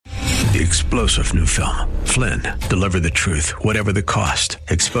The explosive new film, Flynn, deliver the truth, whatever the cost,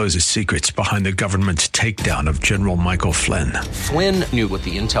 exposes secrets behind the government's takedown of General Michael Flynn. Flynn knew what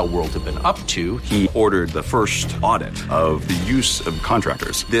the intel world had been up to. He ordered the first audit of the use of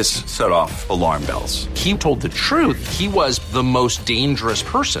contractors. This set off alarm bells. He told the truth. He was the most dangerous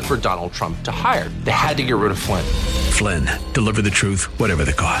person for Donald Trump to hire. They had to get rid of Flynn. Flynn, deliver the truth, whatever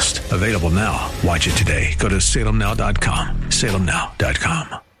the cost. Available now. Watch it today. Go to salemnow.com.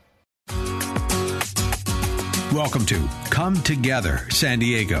 salemnow.com. Welcome to Come Together San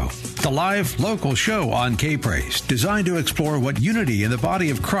Diego, the live local show on K-Praise, designed to explore what unity in the body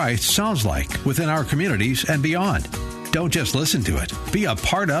of Christ sounds like within our communities and beyond. Don't just listen to it, be a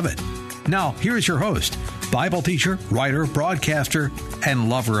part of it. Now, here's your host, Bible teacher, writer, broadcaster, and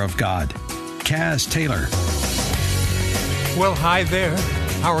lover of God, Kaz Taylor. Well, hi there.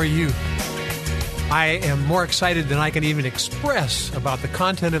 How are you? I am more excited than I can even express about the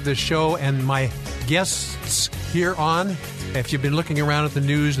content of this show and my guests here on. If you've been looking around at the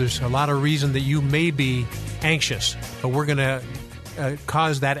news, there's a lot of reason that you may be anxious, but we're going to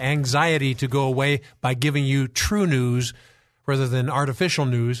cause that anxiety to go away by giving you true news rather than artificial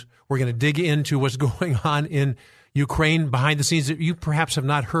news. We're going to dig into what's going on in Ukraine behind the scenes that you perhaps have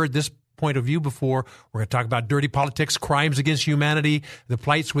not heard this point of view before. We're going to talk about dirty politics, crimes against humanity, the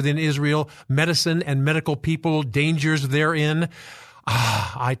plights within Israel, medicine and medical people, dangers therein.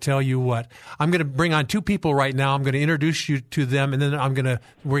 I tell you what, I'm going to bring on two people right now. I'm going to introduce you to them, and then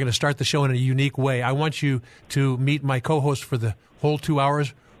we're going to start the show in a unique way. I want you to meet my co-host for the whole 2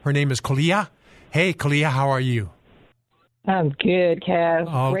 hours. Her name is Kalia. Hey, Kalia, how are you? I'm good, Kaz.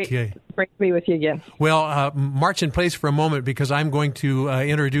 Okay. Great to be with you again. Well, march in place for a moment because I'm going to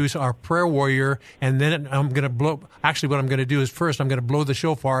introduce our prayer warrior, and then I'm going to blow. Actually, what I'm going to do is first I'm going to blow the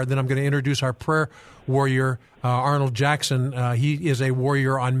shofar, then I'm going to introduce our prayer warrior, Arnold Jackson. He is a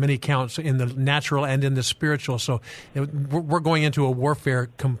warrior on many counts in the natural and in the spiritual. So we're going into a warfare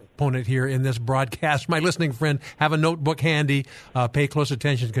component here in this broadcast. My listening friend, have a notebook handy. Pay close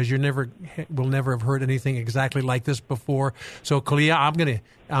attention because you will never have heard anything exactly like this before. So, Kalia,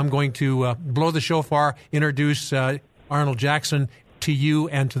 I'm going to blow the shofar, introduce Arnold Jackson to you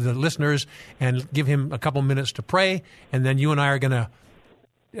and to the listeners, and give him a couple minutes to pray, and then you and I are going to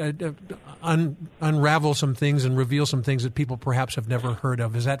unravel some things and reveal some things that people perhaps have never heard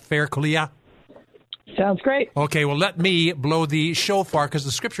of. Is that fair, Kalia? Sounds great. Okay, well, let me blow the shofar, because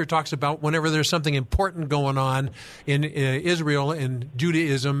the Scripture talks about whenever there's something important going on in Israel and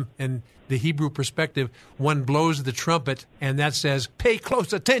Judaism and the Hebrew perspective, one blows the trumpet, and that says, pay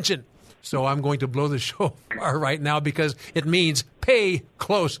close attention. So I'm going to blow the shofar right now because it means pay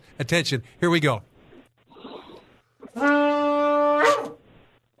close attention. Here we go.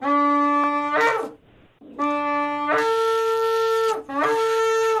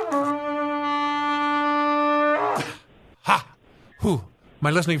 Whew.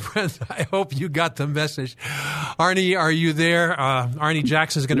 My listening friends, I hope you got the message. Arnie, are you there? Arnie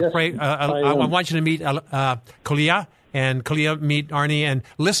Jackson is going to pray. I want you to meet Kalia, and Kalia meet Arnie. And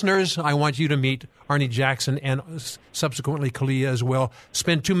listeners, I want you to meet Arnie Jackson and subsequently Kalia as well.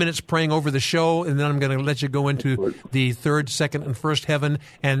 Spend 2 minutes praying over the show, and then I'm going to let you go into the third, second, and first heaven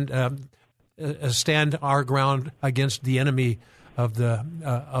and stand our ground against the enemy of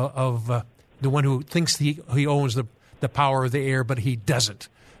the one who thinks he owns the power of the air, but he doesn't.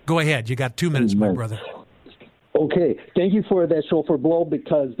 Go ahead. You got 2 minutes, my brother. Okay. Thank you for that shofar blow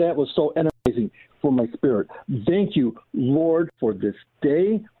because that was so energizing for my spirit. Thank you, Lord, for this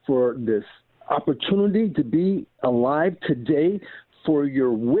day, for this opportunity to be alive today, for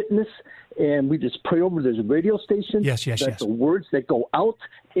your witness. And we just pray over this radio station. Yes. The words that go out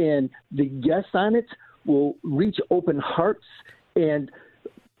and the guests on it will reach open hearts and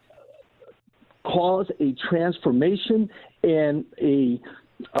cause a transformation and a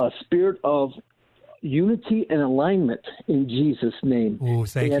spirit of unity and alignment in Jesus' name. Oh,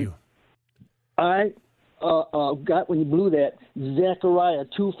 thank you. I got, when you blew that, Zechariah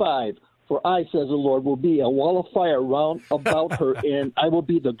 2:5. For I, says the Lord, will be a wall of fire round about her, and I will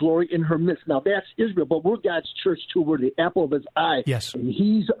be the glory in her midst. Now, that's Israel, but we're God's church, too. We're the apple of his eye. Yes. And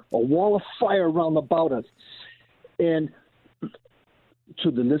he's a wall of fire round about us. And to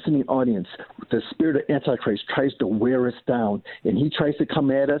the listening audience, the spirit of Antichrist tries to wear us down, and he tries to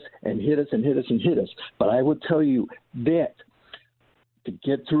come at us and hit us and hit us and hit us. But I would tell you that to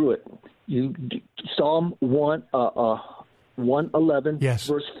get through it, Psalm 1, 111, Yes.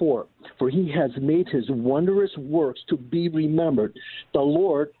 verse 4. For he has made his wondrous works to be remembered. The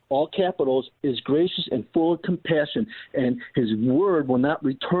Lord, all capitals, is gracious and full of compassion, and his word will not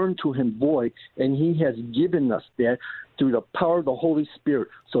return to him void, and he has given us that through the power of the Holy Spirit.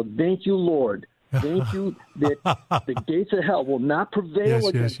 So thank you, Lord. Thank you that the gates of hell will not prevail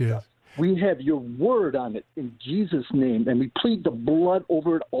against us. We have your word on it in Jesus' name, and we plead the blood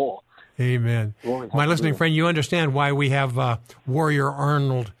over it all. Amen. My listening friend, you understand why we have Warrior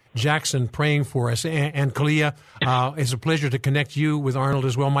Arnold Jackson praying for us. And Kalia, it's a pleasure to connect you with Arnold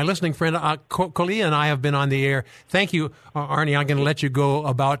as well. My listening friend, Kalia and I have been on the air. Thank you, Arnie. I'm going to let you go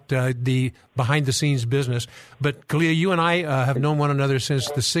about the behind-the-scenes business. But Kalia, you and I have known one another since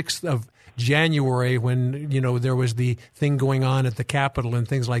the 6th of January, when there was the thing going on at the Capitol and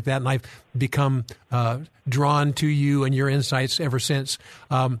things like that, and I've become drawn to you and your insights ever since.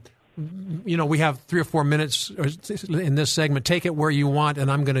 We have 3 or 4 minutes in this segment. Take it where you want,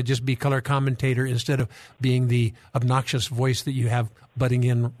 and I'm going to just be color commentator instead of being the obnoxious voice that you have butting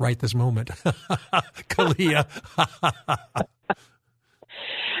in right this moment. Kalia.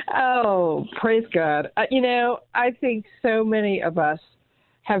 Oh, praise God. I think so many of us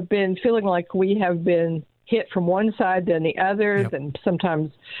have been feeling like we have been hit from one side then the other, Yep. and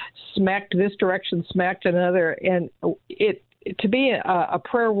sometimes smacked this direction, smacked another. And to be a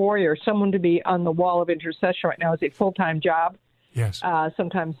prayer warrior, someone to be on the wall of intercession right now is a full-time job. Yes.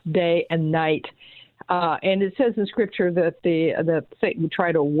 Sometimes day and night. And it says in Scripture that Satan would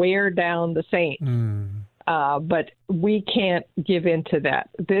try to wear down the saints. But we can't give in to that.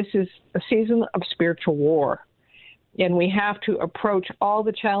 This is a season of spiritual war. And we have to approach all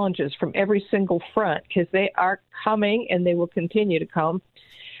the challenges from every single front, because they are coming and they will continue to come.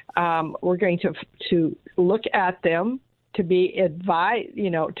 We're going to look at them, to be advised,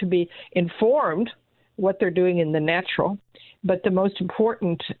 to be informed what they're doing in the natural. But the most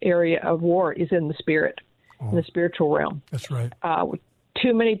important area of war is in the spirit, in the spiritual realm. That's right.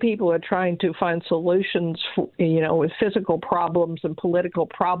 Too many people are trying to find solutions, with physical problems and political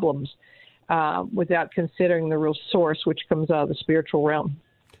problems, without considering the real source, which comes out of the spiritual realm.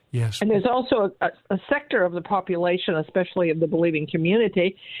 Yes. And there's also a sector of the population, especially of the believing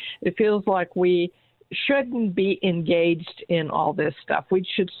community, that feels like we shouldn't be engaged in all this stuff. We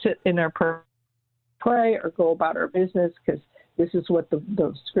should sit in our pray or go about our business, because this is what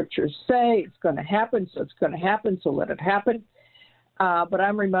the scriptures say. It's going to happen, so it's going to happen, so let it happen. But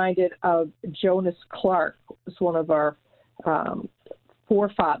I'm reminded of Jonas Clark, who was one of our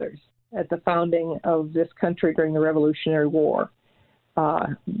forefathers at the founding of this country during the Revolutionary War.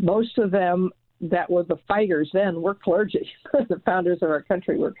 Most of them that were the fighters then were clergy. The founders of our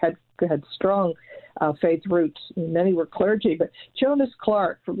country had strong faith roots. Many were clergy. But Jonas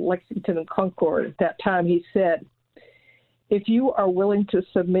Clark from Lexington and Concord, at that time, he said, if you are willing to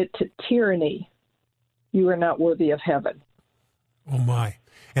submit to tyranny, you are not worthy of heaven. Oh, my.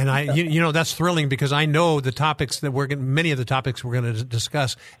 And that's thrilling, because I know the topics that many of the topics we're going to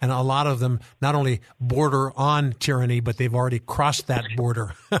discuss, and a lot of them not only border on tyranny, but they've already crossed that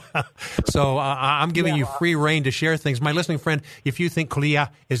border. So I'm giving you free rein to share things. My listening friend, if you think Kalia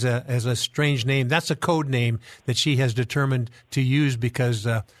is a strange name, that's a code name that she has determined to use, because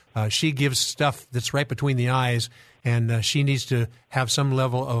she gives stuff that's right between the eyes. And she needs to have some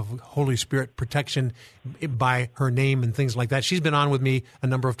level of Holy Spirit protection by her name and things like that. She's been on with me a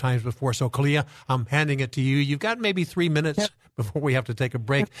number of times before. So, Kalia, I'm handing it to you. You've got maybe 3 minutes before we have to take a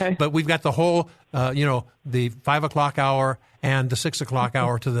break. Okay. But we've got the whole, the 5 o'clock hour and the 6 o'clock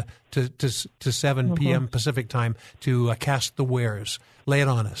hour to 7 p.m. Pacific time to cast the wares. Lay it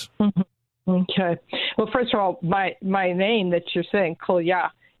on us. Okay. Well, first of all, my name that you're saying, Kalia,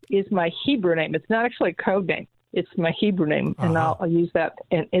 is my Hebrew name. It's not actually a code name. It's my Hebrew name, and I'll use that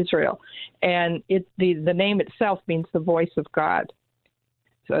in Israel. And the name itself means the voice of God,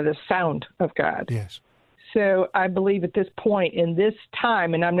 so the sound of God. Yes. So I believe at this point in this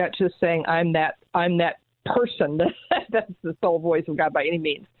time, and I'm not just saying I'm that person that's the sole voice of God by any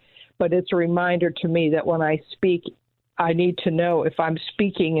means, but it's a reminder to me that when I speak, I need to know if I'm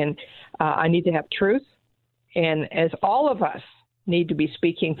speaking, and I need to have truth. And as all of us need to be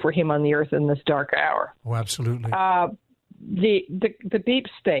speaking for him on the earth in this dark hour. Oh, absolutely. The deep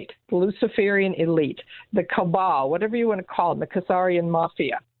state, the Luciferian elite, the cabal, whatever you want to call them, the Khazarian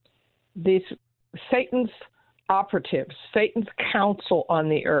mafia, these Satan's operatives, Satan's council on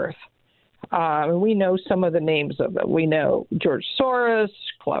the earth. We know some of the names of them. We know George Soros,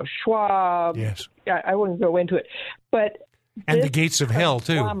 Klaus Schwab. Yes. I wouldn't go into it, but and the gates of hell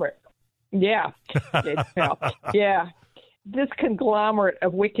too. Yeah, gates of hell. Yeah. this conglomerate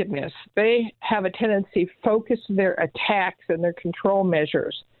of wickedness, they have a tendency to focus their attacks and their control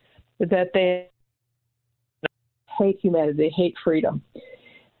measures that they hate humanity, they hate freedom,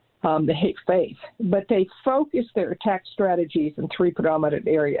 they hate faith. But they focus their attack strategies in three predominant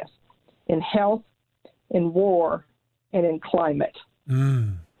areas: in health, in war, and in climate.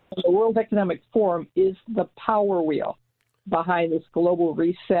 The World Economic Forum is the power wheel behind this global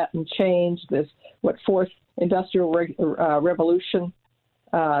reset and change, this fourth industrial revolution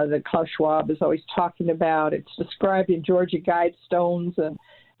that Klaus Schwab is always talking about. It's described in Georgia Guidestones, and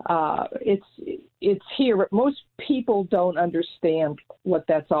it's here. But most people don't understand what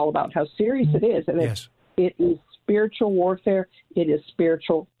that's all about, how serious it is. And yes. It is spiritual warfare. It is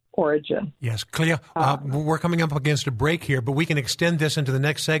spiritual origin. Yes, Clea, we're coming up against a break here, but we can extend this into the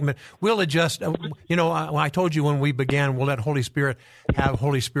next segment. We'll adjust. I told you when we began, we'll let Holy Spirit have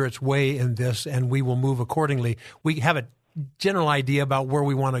Holy Spirit's way in this, and we will move accordingly. We have a general idea about where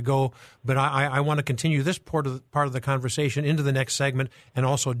we want to go, but I want to continue this part of the conversation into the next segment and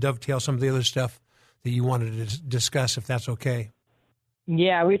also dovetail some of the other stuff that you wanted to discuss, if that's okay.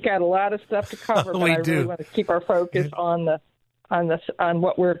 Yeah, we've got a lot of stuff to cover, but I really want to keep our focus on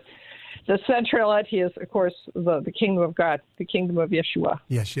what the centrality is, of course, the kingdom of God, the kingdom of Yeshua.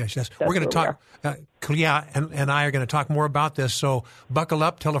 Yes. We're going to talk, Clea and I are going to talk more about this, so buckle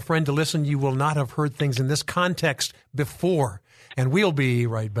up, tell a friend to listen. You will not have heard things in this context before, and we'll be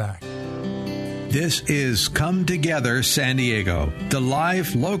right back. This is Come Together San Diego, the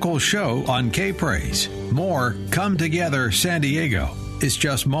live local show on K-Praise. More Come Together San Diego is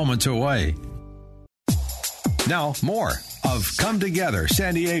just moments away. Now, more of Come Together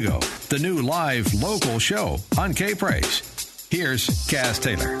San Diego, the new live local show on K-Praise. Here's Kaz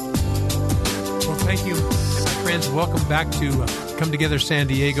Taylor. Well, thank you, my friends. Welcome back to Come Together San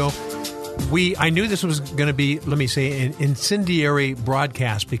Diego. I knew this was going to be, let me say, an incendiary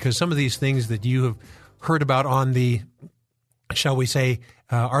broadcast, because some of these things that you have heard about on the, shall we say,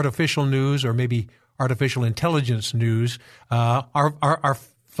 artificial news or maybe artificial intelligence news are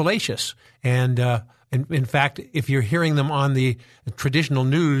fallacious. And in fact, if you're hearing them on the traditional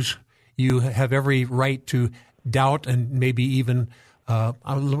news, you have every right to doubt and maybe even,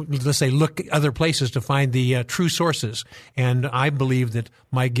 let's say, look other places to find the true sources. And I believe that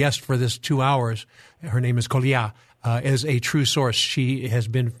my guest for this 2 hours, her name is Clea, is a true source. She has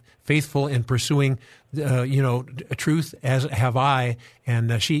been faithful in pursuing, truth, as have I,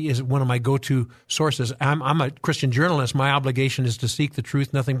 and she is one of my go-to sources. I'm a Christian journalist. My obligation is to seek the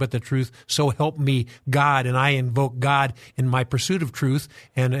truth, nothing but the truth. So help me God, and I invoke God in my pursuit of truth.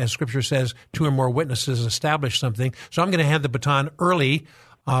 And as Scripture says, 2 or more witnesses establish something. So I'm going to hand the baton early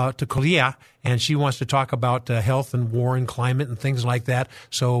to Clea, and she wants to talk about health and war and climate and things like that.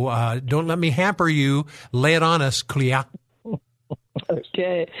 So don't let me hamper you. Lay it on us, Clea.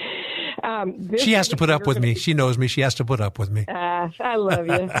 Okay. She has to put up with me. She knows me. She has to put up with me. I love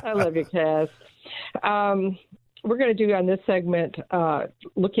you. I love you, Kaz. We're going to do on this segment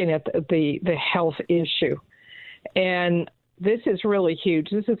looking at the health issue. And this is really huge.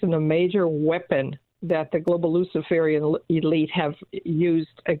 This is a major weapon that the global Luciferian elite have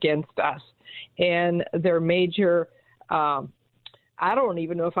used against us. And their major I don't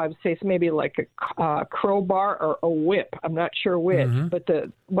even know if I would say it's maybe like a crowbar or a whip. I'm not sure which. Mm-hmm. But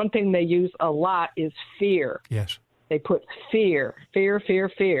the one thing they use a lot is fear. Yes. They put fear,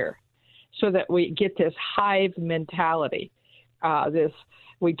 so that we get this hive mentality.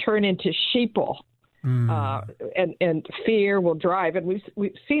 We turn into sheeple, and fear will drive. And we've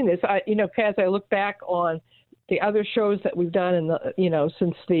seen this. As I look back on the other shows that we've done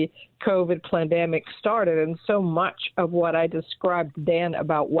since the COVID pandemic started, and so much of what I described then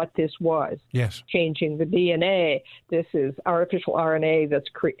about what this was. Yes. Changing the DNA. This is artificial RNA that's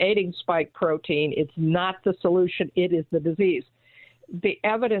creating spike protein. It's not the solution. It is the disease. The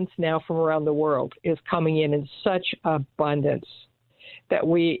evidence now from around the world is coming in such abundance that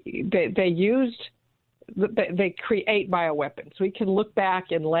they create bioweapons. We can look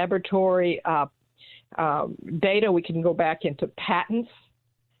back in laboratory data. We can go back into patents.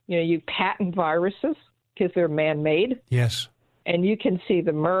 You patent viruses because they're man-made. Yes. And you can see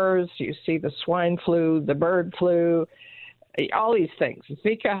the MERS, you see the swine flu, the bird flu, all these things.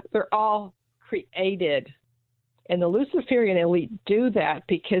 Zika, they're all created. And the Luciferian elite do that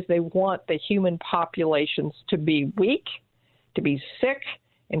because they want the human populations to be weak, to be sick,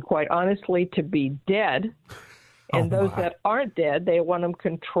 and quite honestly, to be dead. And those that aren't dead, they want them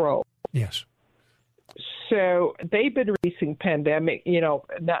controlled. Yes. So they've been releasing pathogens,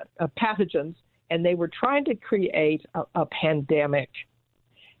 and they were trying to create a pandemic.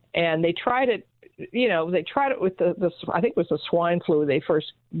 And they tried it they tried it with the I think it was the swine flu. They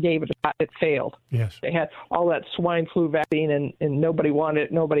first gave it a shot. It failed. Yes. They had all that swine flu vaccine, and nobody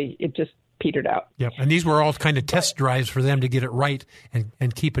wanted it. It just petered out. Yep. And these were all kind of test drives for them to get it right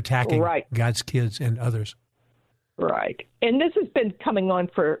and keep attacking God's kids and others. Right. And this has been coming on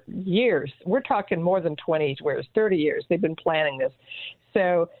for years. We're talking more than 20 years, 30 years. They've been planning this.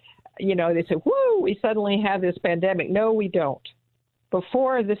 So, they say, whoo, we suddenly have this pandemic. No, we don't.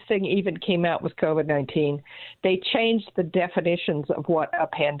 Before this thing even came out with COVID-19, they changed the definitions of what a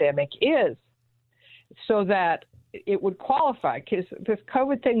pandemic is so that it would qualify, because this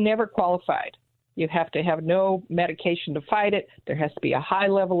COVID thing never qualified. You have to have no medication to fight it. There has to be a high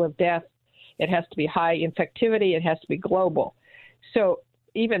level of death. It has to be high infectivity. It has to be global. So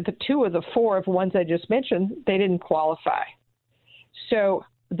even the 2 of the 4 of the ones I just mentioned, they didn't qualify. So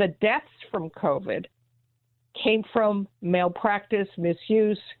the deaths from COVID came from malpractice,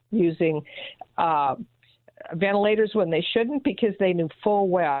 misuse, using ventilators when they shouldn't, because they knew full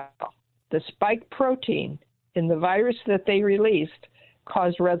well the spike protein in the virus that they released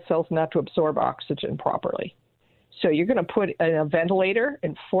caused red cells not to absorb oxygen properly. So you're going to put in a ventilator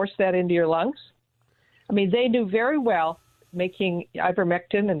and force that into your lungs? I mean, they knew very well making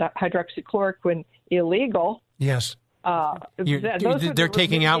ivermectin and hydroxychloroquine illegal. Yes. They're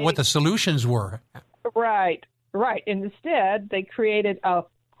taking out what the solutions were. Right. And instead, they created a,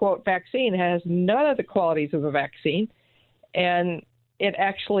 quote, vaccine that has none of the qualities of a vaccine, and it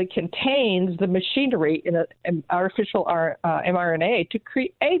actually contains the machinery in an artificial mRNA to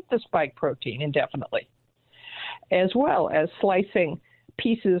create the spike protein indefinitely, as well as slicing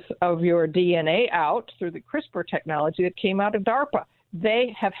pieces of your DNA out through the CRISPR technology that came out of DARPA.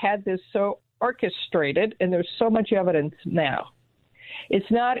 They have had this so orchestrated, and there's so much evidence now. It's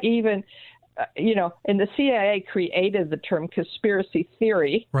not even, and the CIA created the term conspiracy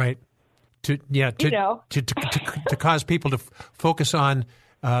theory. Right. To cause people to focus on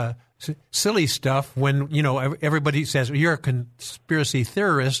silly stuff when, everybody says, you're a conspiracy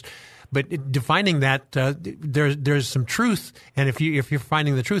theorist. But defining that, there's some truth, and if you're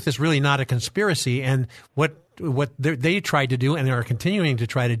finding the truth, it's really not a conspiracy. And what they tried to do and are continuing to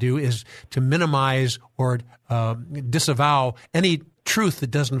try to do is to minimize or disavow any truth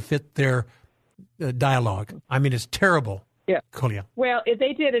that doesn't fit their dialogue. I mean, it's terrible. Yeah. Kolia. Well,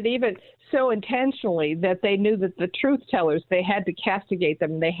 they did it even so intentionally that they knew that the truth tellers, they had to castigate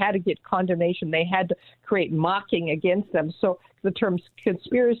them. They had to get condemnation. They had to create mocking against them. So the term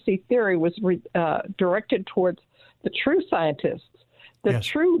conspiracy theory was directed towards the true scientists, the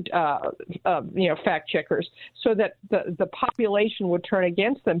true fact checkers, so that the population would turn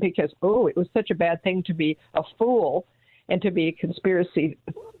against them because, it was such a bad thing to be a fool and to be a conspiracy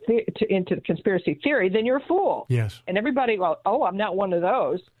into conspiracy theory, then you're a fool. Yes. And everybody, I'm not one of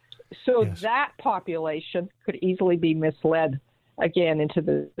those. So that population could easily be misled again into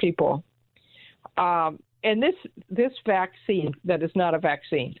the people. And this vaccine that is not a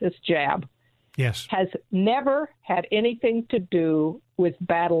vaccine, this jab, has never had anything to do with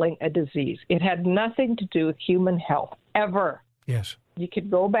battling a disease. It had nothing to do with human health, ever. Yes. You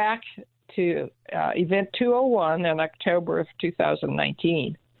could go back to Event 201 in October of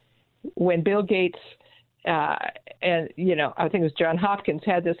 2019, when Bill Gates and I think it was John Hopkins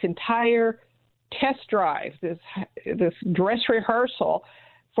had this entire test drive, this dress rehearsal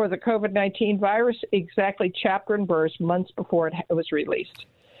for the COVID-19 virus, exactly chapter and verse months before it was released.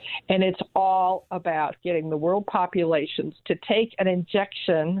 And it's all about getting the world populations to take an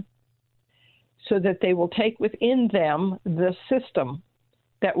injection so that they will take within them the system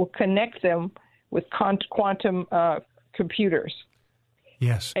that will connect them with quantum computers.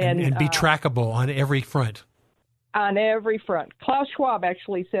 Yes, and be trackable on every front. On every front. Klaus Schwab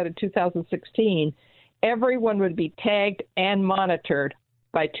actually said in 2016, everyone would be tagged and monitored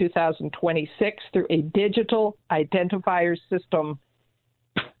by 2026 through a digital identifier system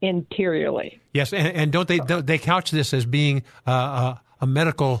interiorly. Yes, and don't they couch this as being a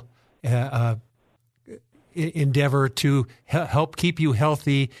medical endeavor to help keep you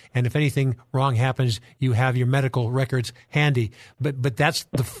healthy, and if anything wrong happens, you have your medical records handy. But that's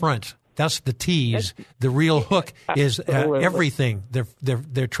the front. That's the tease. The real hook is everything.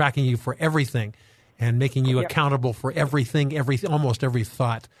 They're tracking you for everything, and making you accountable for everything, almost every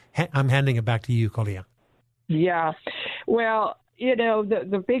thought. I'm handing it back to you, Kolia. Yeah, well,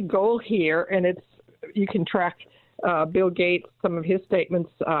 the big goal here, and you can track Bill Gates, some of his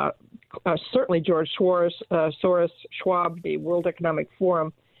statements. Certainly George Soros, Schwab, the World Economic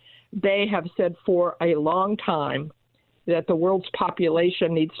Forum, they have said for a long time that the world's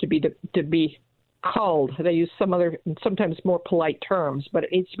population needs to be culled. They use some other, sometimes more polite terms, but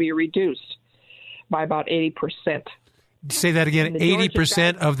it needs to be reduced by about 80%. Say that again.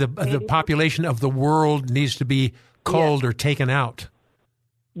 80% of the population of the world needs to be culled or taken out.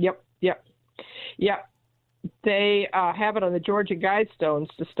 Yep. They have it on the Georgia Guidestones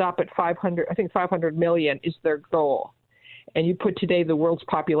to stop at 500. I think 500 million is their goal. And you put today the world's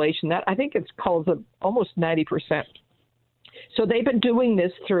population, that I think it's called almost 90%. So they've been doing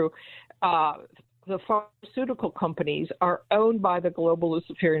this through the pharmaceutical companies are owned by the global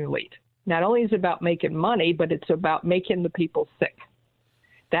Luciferian elite. Not only is it about making money, but it's about making the people sick.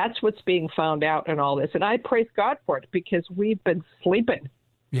 That's what's being found out in all this. And I praise God for it because we've been sleeping.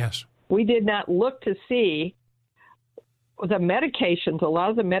 Yes. We did not look to see the medications. A lot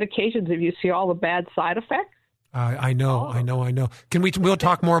of the medications, if you see all the bad side effects. I know. We'll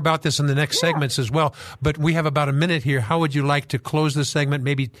talk more about this in the next segments as well. But we have about a minute here. How would you like to close this segment?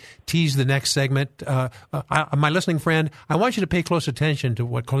 Maybe tease the next segment. My listening friend, I want you to pay close attention to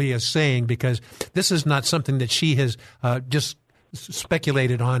what Kalia is saying, because this is not something that she has just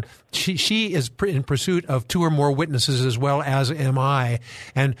speculated on. She is in pursuit of 2 or more witnesses, as well as am I.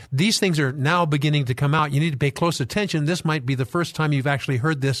 And these things are now beginning to come out. You need to pay close attention. This might be the first time you've actually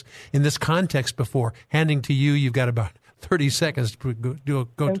heard this in this context before. Handing to you, you've got about 30 seconds to go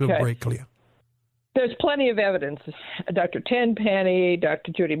to a break, Kalia. There's plenty of evidence. Dr. Tenpenny,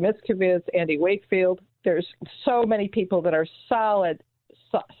 Dr. Judy Miskowitz, Andy Wakefield. There's so many people that are solid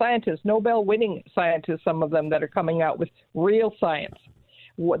scientists, Nobel-winning scientists, some of them, that are coming out with real science.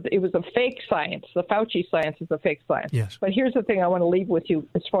 It was a fake science. The Fauci science is a fake science. Yes. But here's the thing I want to leave with you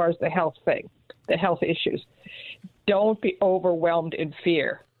as far as the health thing, the health issues. Don't be overwhelmed in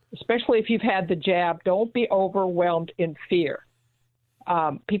fear, especially if you've had the jab. Don't be overwhelmed in fear.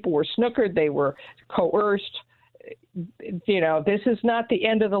 People were snookered. They were coerced. This is not the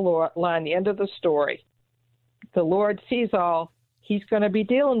end of the line, the end of the story. The Lord sees all. He's going to be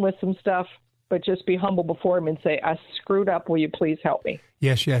dealing with some stuff, but just be humble before him and say, I screwed up. Will you please help me?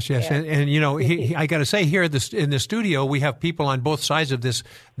 Yes. And I got to say, here in the studio, we have people on both sides of this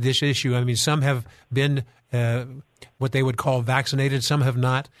issue. I mean, some have been what they would call vaccinated, some have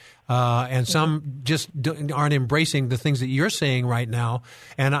not, and some just aren't embracing the things that you're saying right now.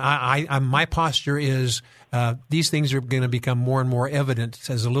 And my posture is these things are going to become more and more evident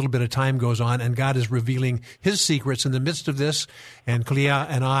as a little bit of time goes on, and God is revealing his secrets in the midst of this. And Kalia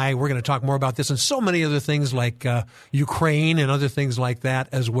and we're going to talk more about this and so many other things like Ukraine and other things like that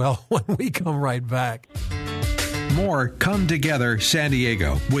as well when we come right back. More Come Together San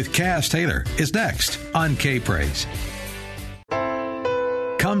Diego with Cass Taylor is next on K-Praise.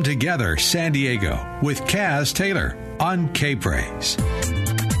 Come Together San Diego with Cass Taylor on K-Praise.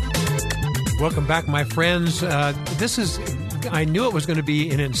 Welcome back, my friends. I knew it was going to be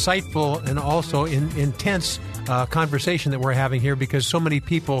an insightful and also intense conversation that we're having here, because so many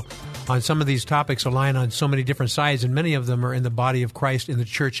people on some of these topics align on so many different sides, and many of them are in the body of Christ in the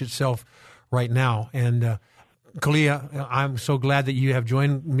church itself right now. And Kalia, I'm so glad that you have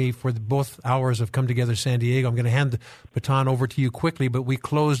joined me for both hours of Come Together San Diego. I'm going to hand the baton over to you quickly, but we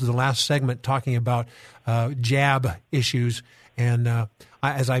closed the last segment talking about jab issues. And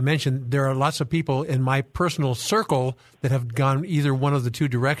as I mentioned, there are lots of people in my personal circle that have gone either one of the two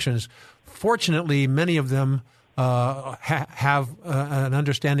directions. Fortunately, many of them have an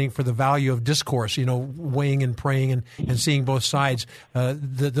understanding for the value of discourse, weighing and praying and seeing both sides.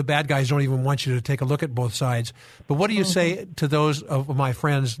 The bad guys don't even want you to take a look at both sides. But what do you say to those of my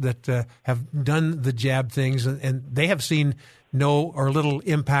friends that have done the jab things and they have seen no or little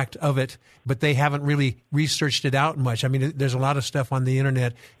impact of it, but they haven't really researched it out much? I mean, there's a lot of stuff on the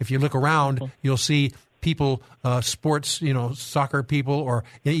internet. If you look around, you'll see people, sports, soccer people, or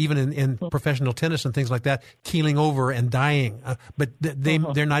even in professional tennis and things like that, keeling over and dying. But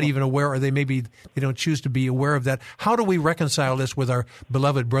they're not even aware, or they don't choose to be aware of that. How do we reconcile this with our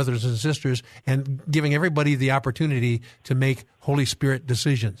beloved brothers and sisters and giving everybody the opportunity to make Holy Spirit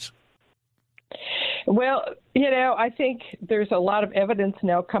decisions? Well, I think there's a lot of evidence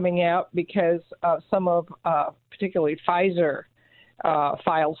now coming out because some of, particularly Pfizer,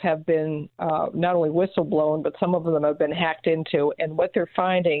 files have been not only whistleblown, but some of them have been hacked into. And what they're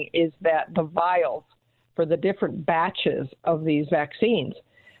finding is that the vials for the different batches of these vaccines,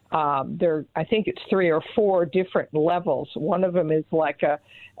 I think it's 3 or 4 different levels. One of them is like a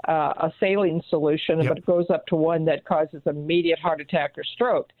saline solution, but it goes up to one that causes immediate heart attack or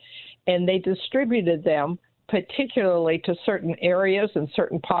stroke. And they distributed them particularly to certain areas and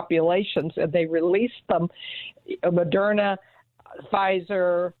certain populations, and they released them. Moderna,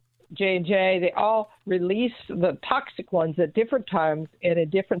 Pfizer, J&J, they all released the toxic ones at different times and in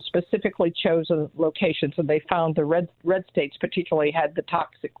different specifically chosen locations, and they found the red states particularly had the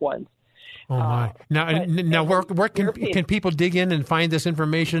toxic ones. Oh my! Now, where can people dig in and find this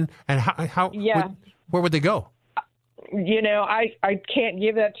information? And how? Yeah. Where would they go? I can't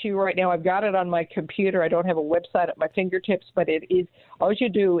give that to you right now. I've got it on my computer. I don't have a website at my fingertips, but it is. All you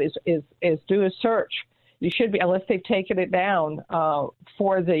do is do a search. You should be, unless they've taken it down,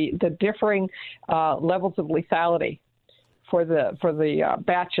 for the differing levels of lethality for the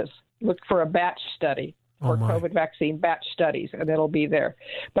batches. Look for a batch study for COVID vaccine batch studies, and it'll be there.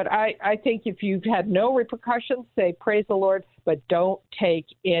 But I think if you've had no repercussions, say praise the Lord, but don't take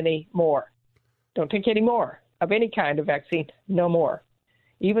any more. Don't take any more of any kind of vaccine, no more.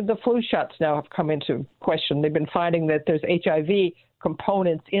 Even the flu shots now have come into question. They've been finding that there's HIV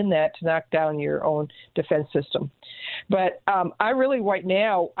components in that to knock down your own defense system. But I really, right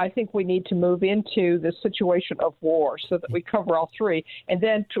now, I think we need to move into the situation of war so that we cover all three. And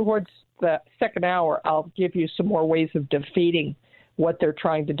then towards the second hour, I'll give you some more ways of defeating what they're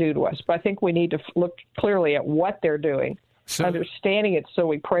trying to do to us. But I think we need to look clearly at what they're doing. So, understanding it, so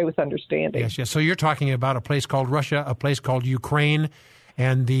we pray with understanding. Yes. So you're talking about a place called Russia, a place called Ukraine,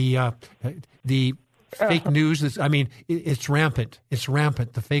 and the fake news. It's rampant. It's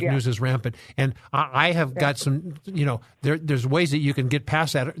rampant. The fake news is rampant. And I have got some, there's ways that you can get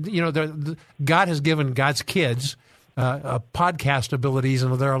past that. God has given God's kids podcast abilities,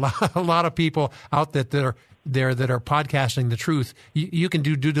 and there are a lot of people out that are podcasting the truth. You can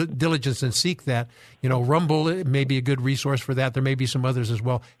do due diligence and seek that. Rumble may be a good resource for that. There may be some others as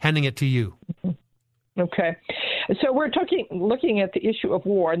well. Handing it to you. Okay. So we're looking at the issue of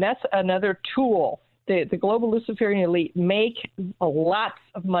war, and that's another tool. The global Luciferian elite make lots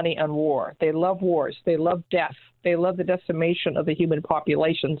of money on war. They love wars. They love death. They love the decimation of the human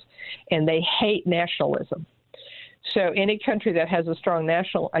populations, and they hate nationalism. So any country that has a strong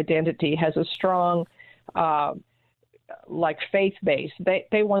national identity, has a strong faith base,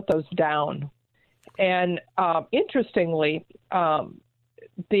 they want those down. And interestingly,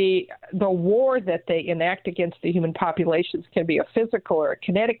 the war that they enact against the human populations can be a physical or a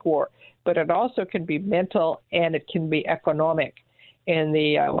kinetic war, but it also can be mental and it can be economic. And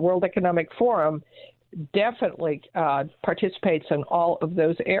the World Economic Forum definitely participates in all of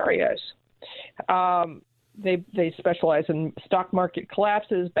those areas. They specialize in stock market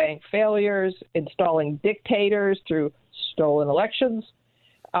collapses, bank failures, installing dictators through stolen elections,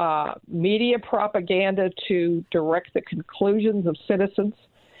 media propaganda to direct the conclusions of citizens,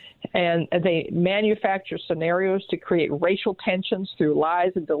 and they manufacture scenarios to create racial tensions through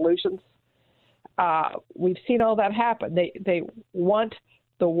lies and delusions. We've seen all that happen. They want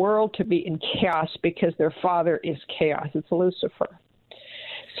the world to be in chaos because their father is chaos. It's Lucifer.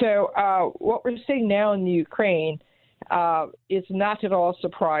 So what we're seeing now in the Ukraine is not at all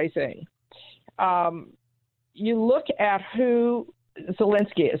surprising. You look at who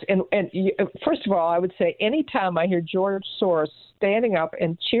Zelensky is, and first of all, I would say anytime I hear George Soros standing up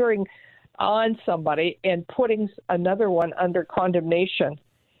and cheering on somebody and putting another one under condemnation,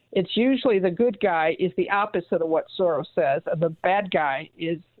 it's usually the good guy is the opposite of what Soros says, and the bad guy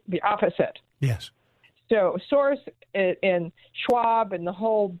is the opposite. Yes. So Soros and Schwab and the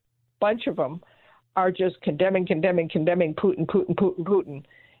whole bunch of them are just condemning Putin.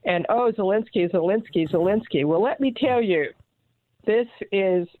 And, Zelensky. Well, let me tell you, this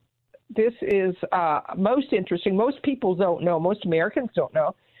is most interesting. Most people don't know. Most Americans don't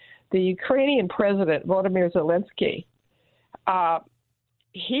know. The Ukrainian president, Volodymyr Zelensky,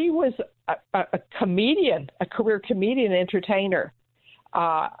 he was a comedian, a career comedian, entertainer,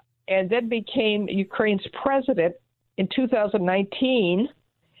 and then became Ukraine's president in 2019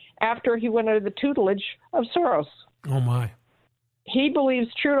 after he went under the tutelage of Soros. Oh, my. He believes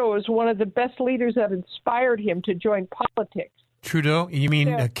Trudeau is one of the best leaders that inspired him to join politics. Trudeau? You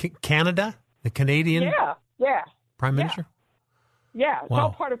mean Canada? The Canadian Yeah. Prime Minister? Yeah, it's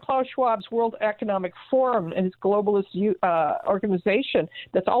all part of Klaus Schwab's World Economic Forum and his globalist organization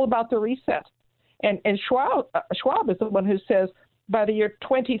that's all about the reset. And Schwab is the one who says, by the year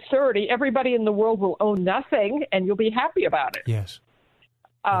 2030, everybody in the world will own nothing, and you'll be happy about it. Yes.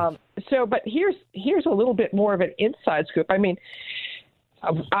 But here's a little bit more of an inside scoop. I mean,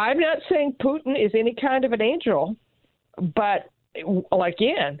 I'm not saying Putin is any kind of an angel, but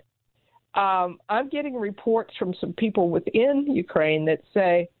again, I'm getting reports from some people within Ukraine that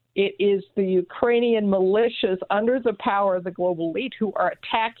say it is the Ukrainian militias under the power of the global elite who are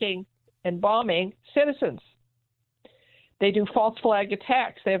attacking and bombing citizens. They do false flag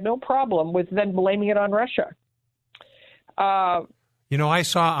attacks. They have no problem with then blaming it on Russia. I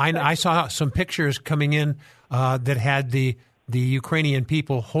saw some pictures coming in that had the the Ukrainian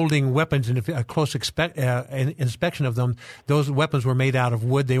people holding weapons and a close inspection of them, those weapons were made out of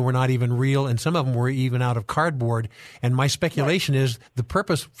wood. They were not even real, and some of them were even out of cardboard. And my speculation is the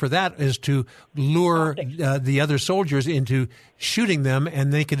purpose for that is to lure the other soldiers into shooting them,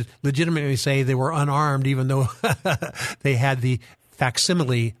 and they could legitimately say they were unarmed, even though they had the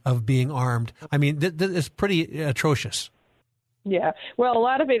facsimile of being armed. I mean, it's pretty atrocious. Yeah. Well, a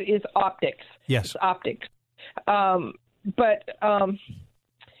lot of it is optics. Yes. It's optics. But the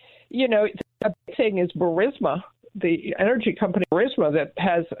big thing is Burisma, the energy company Burisma, that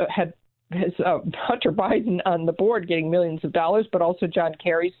has Hunter Biden on the board getting millions of dollars, but also John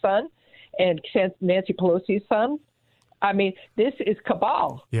Kerry's son and Nancy Pelosi's son. I mean, this is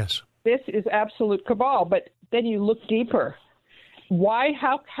cabal. Yes. This is absolute cabal. But then you look deeper. Why?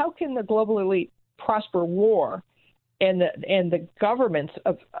 How can the global elite prosper war and the governments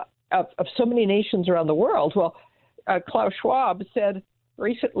of so many nations around the world? Well, Klaus Schwab said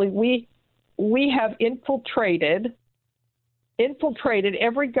recently, we have infiltrated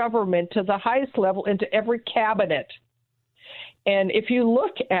every government to the highest level into every cabinet. And if you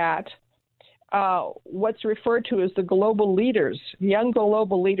look at what's referred to as the global leaders, young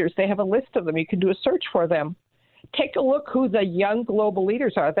global leaders, they have a list of them. You can do a search for them. Take a look who the young global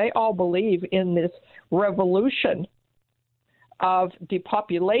leaders are. They all believe in this revolution of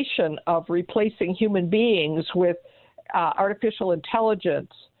depopulation, of replacing human beings with artificial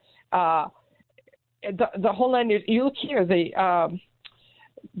intelligence. The whole line. You look here.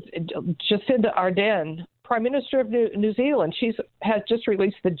 Jacinda Ardern, Prime Minister of New Zealand, has just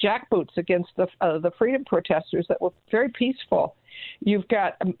released the jackboots against the freedom protesters that were very peaceful. You've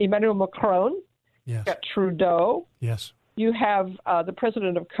got Emmanuel Macron. Yes. You've got Trudeau. Yes. You have the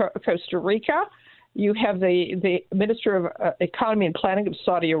president of Costa Rica. You have the Minister of Economy and Planning of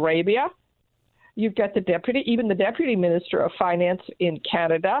Saudi Arabia. You've got the deputy minister of finance in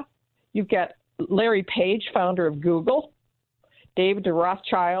Canada. You've got Larry Page, founder of Google, David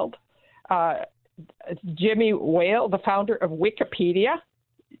Rothschild, Jimmy Whale, the founder of Wikipedia,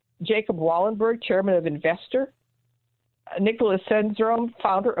 Jacob Wallenberg, chairman of Investor, Nicholas Sundström,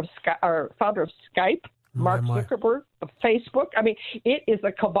 founder of Skype, Mark Zuckerberg of Facebook. I mean, it is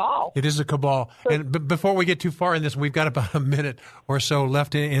a cabal. It is a cabal. And before we get too far in this, we've got about a minute or so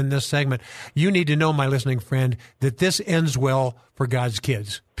left in this segment. You need to know, my listening friend, that this ends well for God's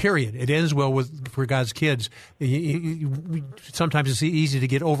kids. Period. It ends well for God's kids. Sometimes it's easy to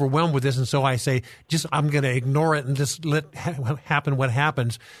get overwhelmed with this, and so I say, I'm going to ignore it and just let happen what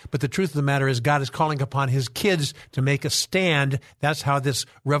happens. But the truth of the matter is, God is calling upon His kids to make a stand. That's how this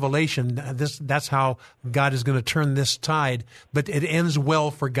revelation, that's how God is going to turn this tide. But it ends well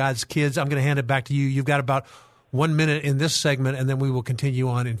for God's kids. I'm going to hand it back to you. You've got about 1 minute in this segment, and then we will continue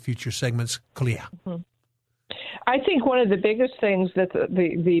on in future segments. Kalia. Mm-hmm. I think one of the biggest things that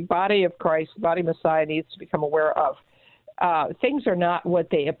the body of Christ, the body of Messiah, needs to become aware of, things are not what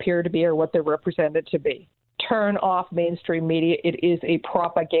they appear to be or what they're represented to be. Turn off mainstream media. It is a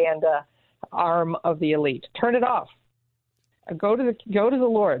propaganda arm of the elite. Turn it off. Go to the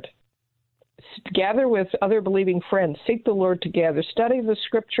Lord. Gather with other believing friends. Seek the Lord together. Study the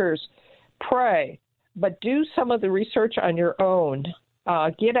Scriptures. Pray. But do some of the research on your own.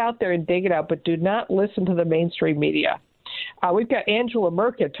 Get out there and dig it out, but do not listen to the mainstream media. We've got Angela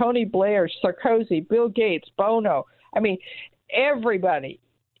Merkel, Tony Blair, Sarkozy, Bill Gates, Bono. I mean, everybody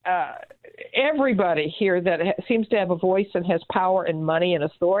here that seems to have a voice and has power and money and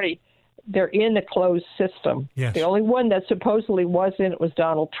authority, they're in a closed system. Yes. The only one that supposedly was in it was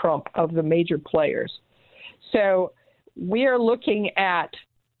Donald Trump of the major players. So we are looking at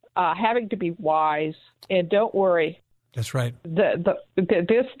having to be wise, and don't worry. That's right. The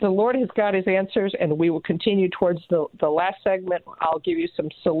Lord has got His answers, and we will continue towards the last segment. I'll give you some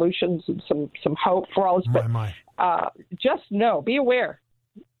solutions and some hope for all this. But just know, be aware,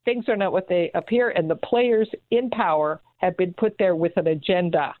 things are not what they appear, and the players in power have been put there with an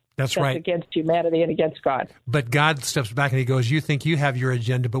agenda. That's right. Against humanity and against God. But God steps back and He goes, you think you have your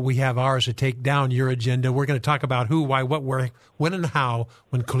agenda, but we have ours to take down your agenda. We're going to talk about who, why, what, where, when, and how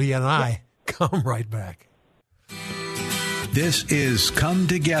when Kalia and I come right back. This is Come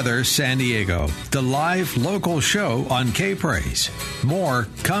Together San Diego, the live local show on K-Praise. More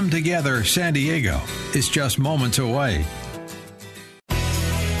Come Together San Diego is just moments away.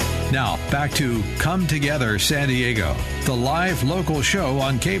 Now, back to Come Together San Diego, the live local show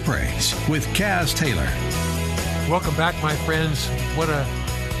on K-Praise with Kaz Taylor. Welcome back, my friends. What a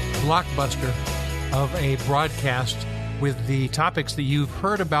blockbuster of a broadcast with the topics that you've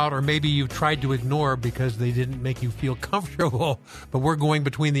heard about or maybe you've tried to ignore because they didn't make you feel comfortable. But we're going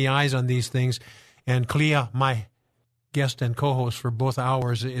between the eyes on these things. And Kalia, my guest and co-host for both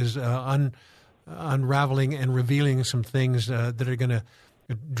hours, is unraveling and revealing some things that are going to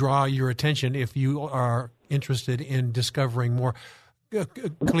draw your attention if you are interested in discovering more.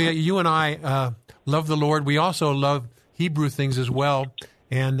 Clea, you and I love the Lord. We also love Hebrew things as well.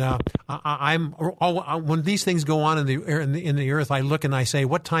 And when these things go on in the earth, I look and I say,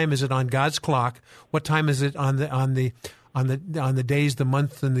 what time is it on God's clock? What time is it on the days, the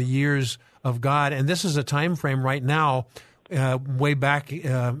months, and the years of God? And this is a time frame right now, way back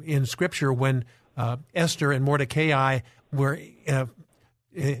in Scripture, when Esther and Mordecai were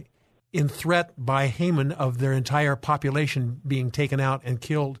in threat by Haman of their entire population being taken out and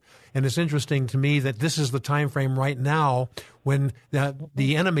killed. And it's interesting to me that this is the time frame right now when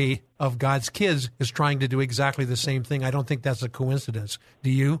the enemy of God's kids is trying to do exactly the same thing. I don't think that's a coincidence. Do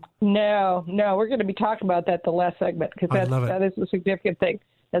you? No. We're going to be talking about that the last segment, because that is a significant thing.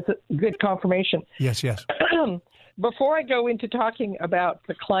 That's a good confirmation. Yes. Before I go into talking about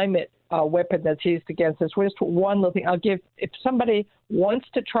the climate weapon that's used against us, just one little thing I'll give. If somebody wants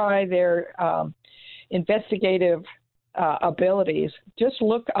to try their investigative abilities, just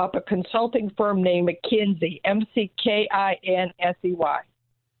look up a consulting firm named McKinsey, McKinsey.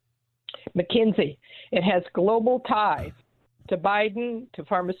 McKinsey. It has global ties to Biden, to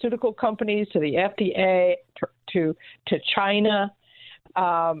pharmaceutical companies, to the FDA, to China.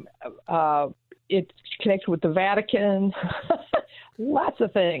 It's connected with the Vatican. Lots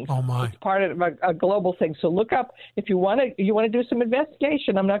of things. Oh my! It's part of a global thing. So look up if you want to do some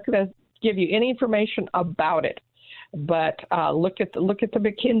investigation. I'm not going to give you any information about it, but look at the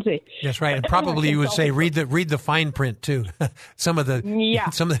McKinsey. That's right, and probably you would say read the fine print too. Some of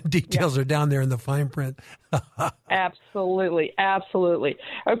the details are down there in the fine print. Absolutely.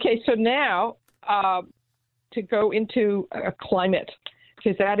 Okay, so now to go into climate,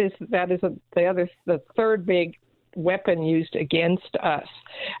 because that is the third big weapon used against us.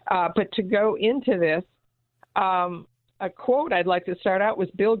 But to go into this, a quote I'd like to start out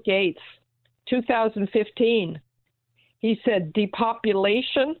with Bill Gates, 2015. He said,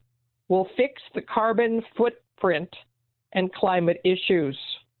 "Depopulation will fix the carbon footprint and climate issues."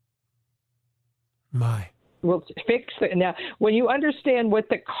 We'll fix it. Now, when you understand what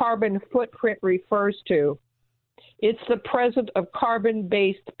the carbon footprint refers to, it's the presence of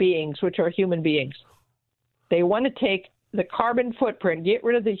carbon-based beings, which are human beings. They want to take the carbon footprint, get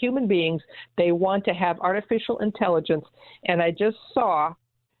rid of the human beings. They want to have artificial intelligence. And I just saw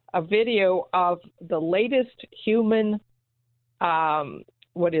a video of the latest human,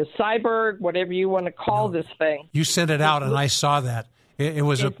 cyborg, whatever you want to call this thing. You sent it out, and I saw that.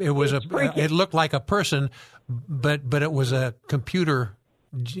 It looked like a person, but it was a computer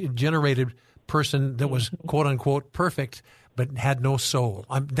generated person that was quote unquote perfect, but had no soul.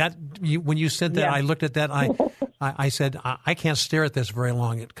 When you sent that, I looked at that. I said, I can't stare at this very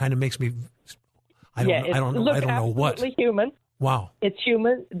long. It kind of makes me. I don't know what. It's human. Wow. It's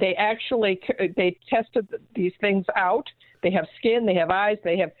human. They tested these things out. They have skin. They have eyes.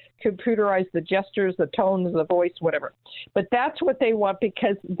 They have computerized the gestures, the tones, the voice, whatever. But that's what they want,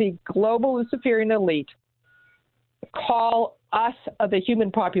 because the global Luciferian elite call us, the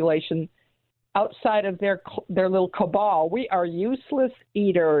human population, outside of their little cabal. We are useless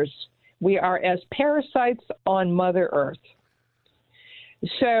eaters. We are as parasites on Mother Earth.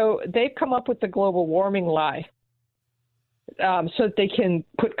 So they've come up with the global warming lie, so that they can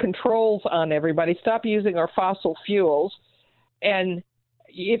put controls on everybody, stop using our fossil fuels. And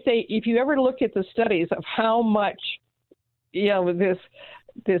if you ever look at the studies of how much,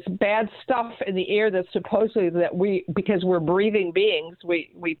 this bad stuff in the air that's supposedly because we're breathing beings,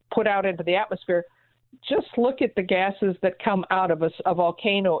 we put out into the atmosphere, just look at the gases that come out of a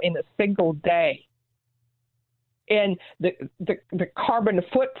volcano in a single day. And the carbon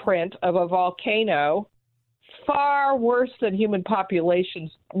footprint of a volcano, far worse than human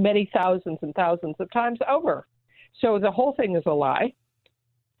populations, many thousands and thousands of times over. So the whole thing is a lie.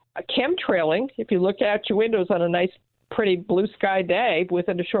 Chemtrailing, if you look out your windows on a nice, pretty blue sky day,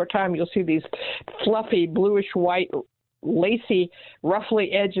 within a short time you'll see these fluffy, bluish-white, lacy,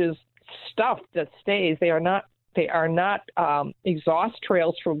 ruffly edges stuff that stays. They are not exhaust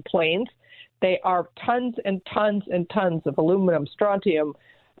trails from planes. They are tons and tons and tons of aluminum, strontium,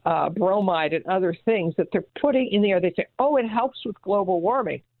 bromide, and other things that they're putting in the air. They say, it helps with global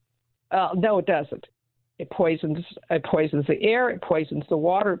warming. No, it doesn't. It poisons the air. It poisons the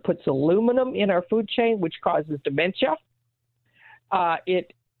water. It puts aluminum in our food chain, which causes dementia.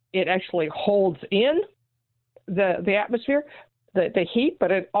 It actually holds in the atmosphere, the heat,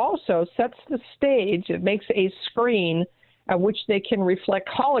 but it also sets the stage. It makes a screen at which they can reflect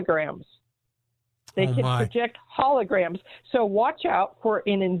holograms. They can project holograms. So watch out for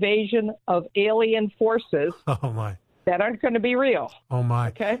an invasion of alien forces that aren't going to be real. Oh, my.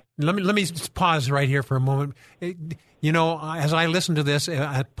 Okay? Let me pause right here for a moment. You know, as I listen to this,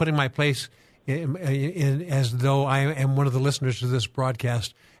 putting my place in as though I am one of the listeners to this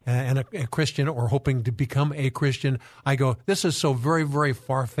broadcast and a Christian or hoping to become a Christian, I go, this is so very, very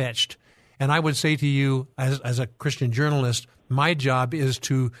far-fetched. And I would say to you, as a Christian journalist, my job is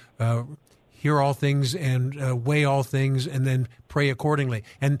to hear all things and weigh all things and then pray accordingly.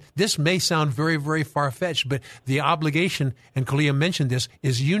 And this may sound very, very far-fetched, but the obligation, and Kalia mentioned this,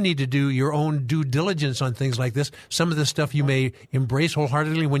 is you need to do your own due diligence on things like this. Some of the stuff you may embrace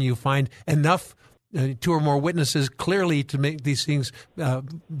wholeheartedly when you find enough two or more witnesses clearly to make these things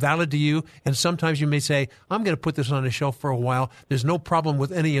valid to you. And sometimes you may say, I'm going to put this on a shelf for a while. There's no problem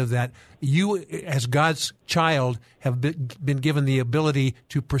with any of that. You, as God's child, have been given the ability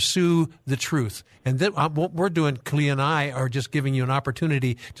to pursue the truth. And what we're doing, Kalia and I, are just giving you an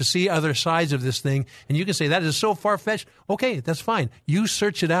opportunity to see other sides of this thing. And you can say, that is so far-fetched. Okay, that's fine. You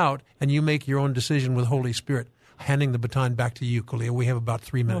search it out, and you make your own decision with Holy Spirit. Handing the baton back to you, Kalia. We have about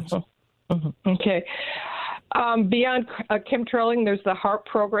 3 minutes. Okay. Beyond chemtrailing, there's the HARP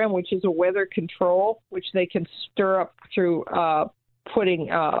program, which is a weather control, which they can stir up through putting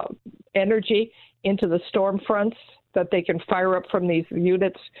energy into the storm fronts that they can fire up from these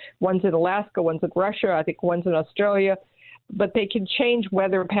units. One's in Alaska, one's in Russia, I think one's in Australia. But they can change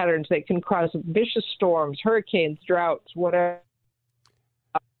weather patterns. They can cause vicious storms, hurricanes, droughts, whatever.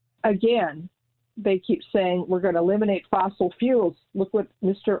 Again, they keep saying we're going to eliminate fossil fuels. Look what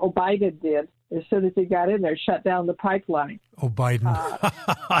Mr. Biden did as soon as he got in there, shut down the pipeline. Oh, Biden.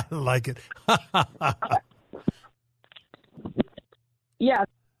 I like it. Yeah.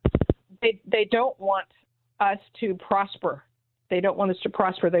 They don't want us to prosper. They don't want us to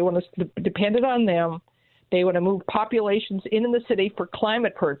prosper. They want us to depend on them. They want to move populations in the city for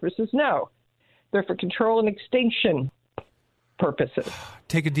climate purposes. No. They're for control and extinction purposes.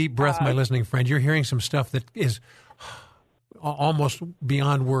 Take a deep breath, my listening friend. You're hearing some stuff that is almost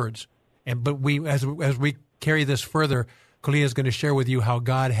beyond words. But as we carry this further, Kalia is going to share with you how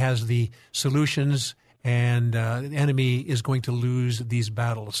God has the solutions, and the enemy is going to lose these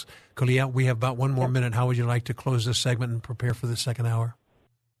battles. Kalia, we have about 1 more minute. How would you like to close this segment and prepare for the second hour?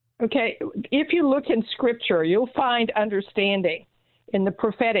 Okay. If you look in Scripture, you'll find understanding in the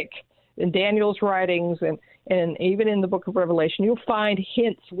prophetic, in Daniel's writings, and even in the book of Revelation. You'll find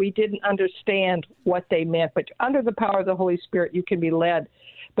hints. We didn't understand what they meant, but under the power of the Holy Spirit, you can be led.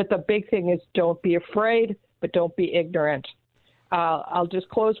 But the big thing is, don't be afraid, but don't be ignorant. I'll just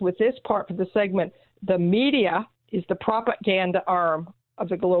close with this part for the segment. The media is the propaganda arm of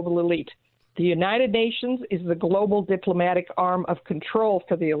the global elite. The United Nations is the global diplomatic arm of control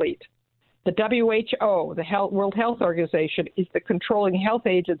for the elite. The WHO, the World Health Organization, is the controlling health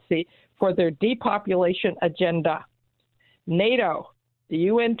agency for their depopulation agenda. NATO, the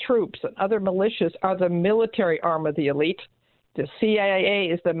UN troops, and other militias are the military arm of the elite. The CIA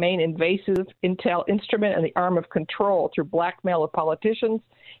is the main invasive intel instrument and the arm of control through blackmail of politicians,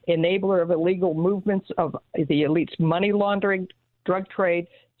 enabler of illegal movements of the elite's money laundering, drug trade,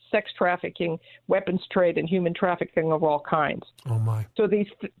 sex trafficking, weapons trade, and human trafficking of all kinds. Oh, my. So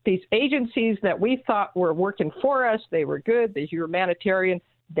these agencies that we thought were working for us, they were good, they're humanitarian,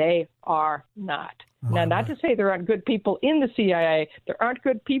 they are not. Now, not to say there aren't good people in the CIA. There aren't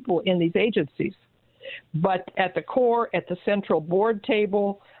good people in these agencies. But at the core, at the central board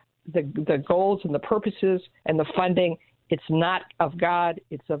table, the goals and the purposes and the funding, it's not of God,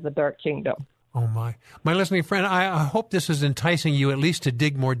 it's of the dark kingdom. Oh, my. My listening friend, I hope this is enticing you at least to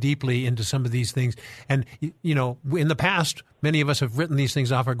dig more deeply into some of these things. And, you know, in the past, many of us have written these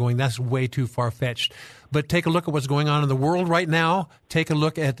things off, are going, that's way too far-fetched. But take a look at what's going on in the world right now. Take a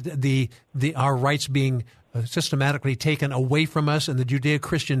look at our rights being systematically taken away from us, and the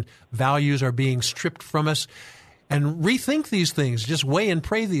Judeo-Christian values are being stripped from us. And rethink these things. Just weigh and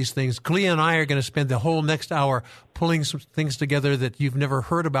pray these things. Kalia and I are going to spend the whole next hour pulling some things together that you've never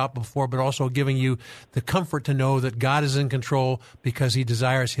heard about before, but also giving you the comfort to know that God is in control because he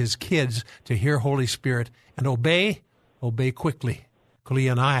desires his kids to hear Holy Spirit and obey quickly.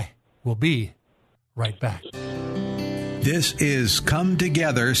 Kalia and I will be right back. This is Come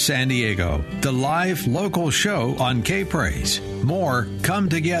Together San Diego, the live local show on K-Praise. More Come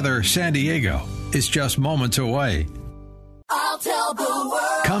Together San Diego is just moments away. I'll tell the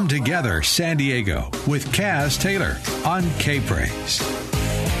world. Come Together San Diego with Kaz Taylor on K-Praise.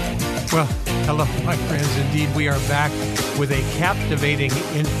 Well, hello, my friends. Indeed, we are back with a captivating,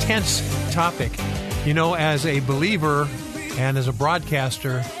 intense topic. You know, as a believer and as a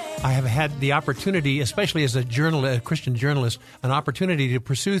broadcaster, I have had the opportunity, especially as a Christian journalist, an opportunity to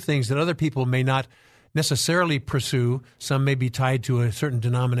pursue things that other people may not necessarily pursue. Some may be tied to a certain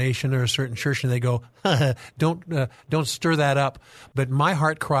denomination or a certain church, and they go, don't stir that up. But my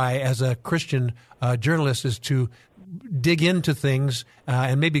heart cry as a Christian journalist is to dig into things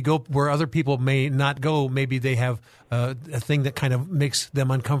and maybe go where other people may not go. Maybe they have a thing that kind of makes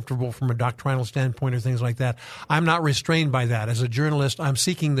them uncomfortable from a doctrinal standpoint or things like that. I'm not restrained by that. As a journalist, I'm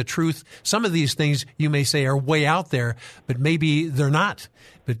seeking the truth. Some of these things you may say are way out there, but maybe they're not.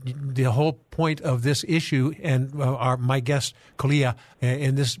 But the whole point of this issue and my guest, Kalia,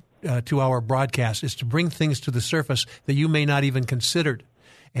 in this 2-hour broadcast is to bring things to the surface that you may not even considered.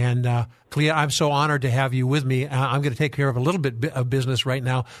 And Kalia, I'm so honored to have you with me. I'm going to take care of a little bit of business right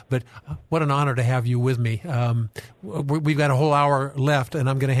now, but what an honor to have you with me. We've got a whole hour left, and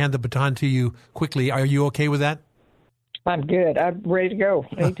I'm going to hand the baton to you quickly. Are you okay with that? I'm good. I'm ready to go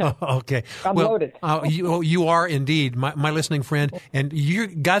anytime. Okay. I'm loaded. You are indeed, my listening friend, and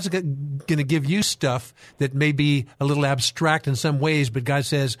God's going to give you stuff that may be a little abstract in some ways, but God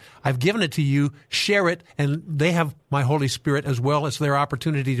says, I've given it to you, share it, and they have my Holy Spirit as well. It's their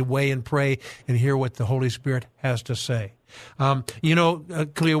opportunity to weigh and pray and hear what the Holy Spirit has to say.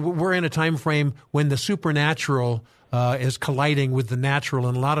 Kalia, we're in a time frame when the supernatural is colliding with the natural,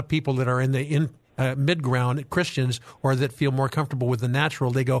 and a lot of people that are in the mid-ground Christians or that feel more comfortable with the natural,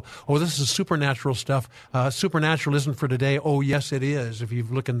 they go, oh, this is supernatural stuff. Supernatural isn't for today. Oh, yes, it is. If you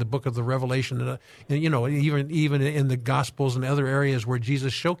look in the book of the Revelation, even in the Gospels and other areas where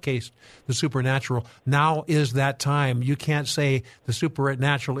Jesus showcased the supernatural, now is that time. You can't say the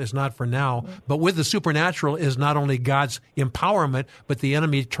supernatural is not for now, but with the supernatural is not only God's empowerment, but the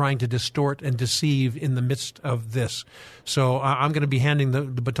enemy trying to distort and deceive in the midst of this. So I'm going to be handing the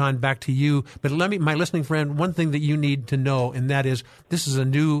baton back to you, but let me, my listening friend, one thing that you need to know, and that is this is a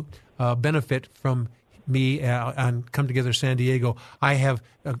new benefit from me on Come Together San Diego. I have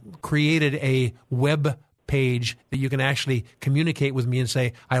created a web page that you can actually communicate with me and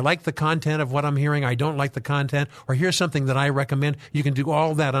say, I like the content of what I'm hearing, I don't like the content, or here's something that I recommend. You can do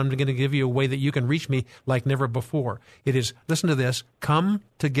all that. I'm going to give you a way that you can reach me like never before. It is, listen to this, Come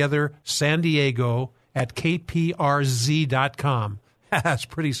Together San Diego at kprz.com. That's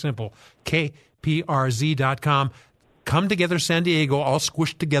pretty simple. kprz.com. Come Together San Diego, all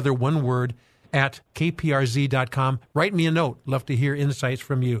squished together, one word, at kprz.com. Write me a note. Love to hear insights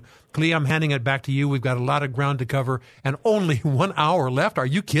from you. Kalia, I'm handing it back to you. We've got a lot of ground to cover and only 1 hour left. Are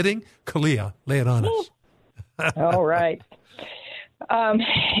you kidding? Kalia, lay it on us. All right.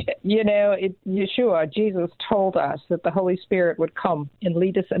 Yeshua, Jesus told us that the Holy Spirit would come and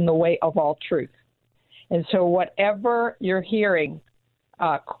lead us in the way of all truth. And so whatever you're hearing,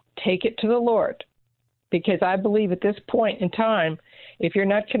 take it to the Lord, because I believe at this point in time, if you're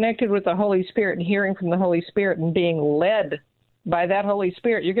not connected with the Holy Spirit and hearing from the Holy Spirit and being led by that Holy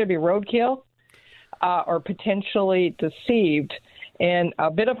Spirit, you're going to be roadkill or potentially deceived. And a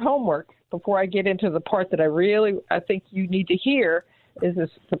bit of homework before I get into the part that I think you need to hear is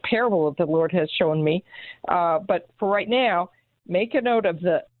the parable that the Lord has shown me. But for right now, make a note of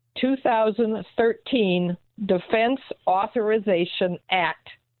the 2013 Defense Authorization Act.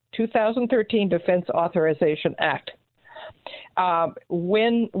 2013 Defense Authorization Act.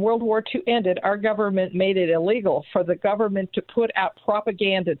 When World War II ended, our government made it illegal for the government to put out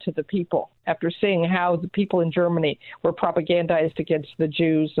propaganda to the people after seeing how the people in Germany were propagandized against the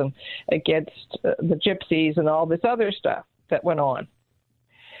Jews and against the Gypsies and all this other stuff that went on.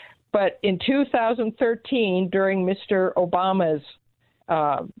 But in 2013, during Mr. Obama's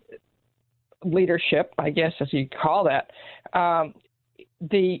leadership, I guess as you call that,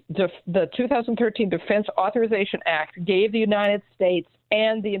 the 2013 Defense Authorization Act gave the United States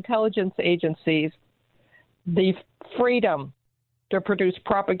and the intelligence agencies the freedom to produce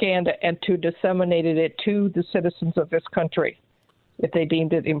propaganda and to disseminate it to the citizens of this country if they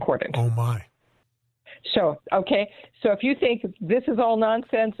deemed it important. Oh, my. So if you think this is all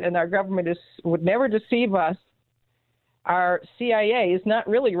nonsense and our government would never deceive us, our CIA is not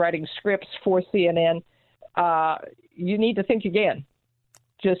really writing scripts for CNN. You need to think again.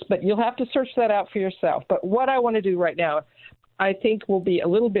 But you'll have to search that out for yourself. But what I want to do right now, I think will be a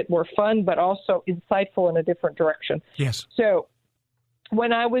little bit more fun, but also insightful in a different direction. Yes. So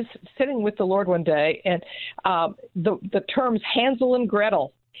when I was sitting with the Lord one day, and the terms Hansel and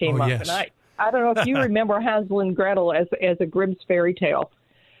Gretel came up, yes. and I don't know if you remember Hansel and Gretel as a Grimm's fairy tale.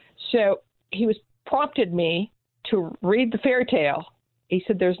 So he prompted me to read the fairy tale. He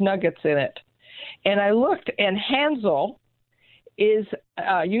said there's nuggets in it. And I looked, and Hansel is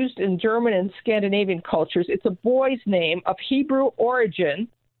used in German and Scandinavian cultures. It's a boy's name of Hebrew origin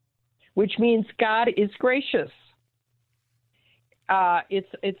which means God is gracious.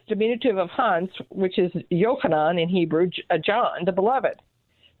 It's diminutive of Hans, which is Yochanan in Hebrew, John, the beloved.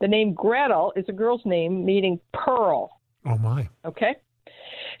 The name Gretel is a girl's name meaning pearl. Oh, my. Okay?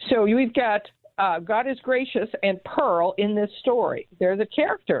 So we've got God is gracious and pearl in this story. They're the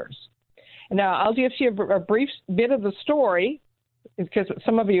characters. Now, I'll give you a brief bit of the story, because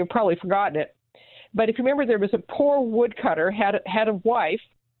some of you have probably forgotten it. But if you remember, there was a poor woodcutter, had a wife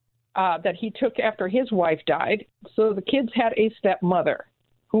that he took after his wife died. So the kids had a stepmother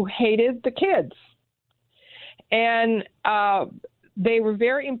who hated the kids. And they were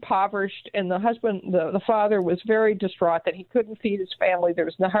very impoverished, and the husband, the father, was very distraught that he couldn't feed his family. There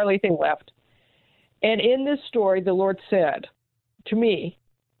was hardly anything left. And in this story, the Lord said to me,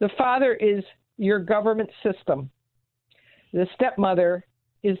 the father is your government system. The stepmother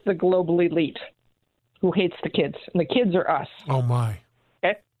is the global elite who hates the kids, and the kids are us. Oh, my.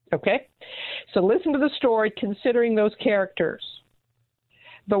 Okay? So listen to the story considering those characters.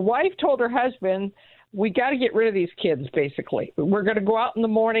 The wife told her husband, we got to get rid of these kids, basically. We're going to go out in the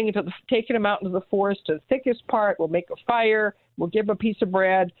morning, taking them out into the forest to the thickest part. We'll make a fire. We'll give them a piece of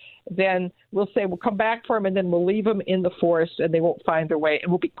bread. Then we'll say we'll come back for them, and then we'll leave them in the forest, and they won't find their way,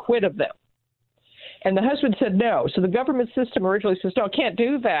 and we'll be quit of them. And the husband said no. So the government system originally says, no, I can't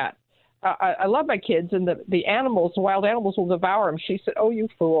do that. I love my kids, and the animals, the wild animals will devour them. She said, oh, you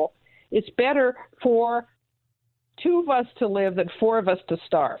fool. It's better for 2 of us to live than 4 of us to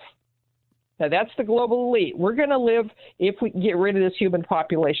starve. Now, that's the global elite. We're going to live if we can get rid of this human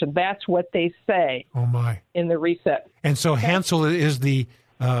population. That's what they say. Oh, my. In the reset. And so Hansel is the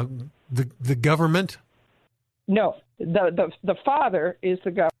government? No. The father is the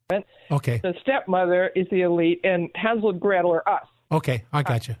government. Okay. The stepmother is the elite, and Hansel and Gretel are us. Okay, I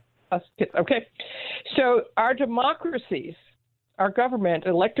got you. Us kids. Okay. So our democracies, our government,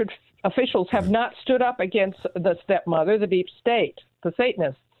 elected officials have not stood up against the stepmother, the deep state, the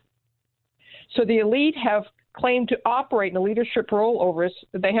Satanists. So the elite have claimed to operate in a leadership role over us.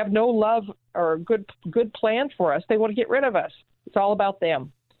 They have no love or good plan for us. They want to get rid of us. It's all about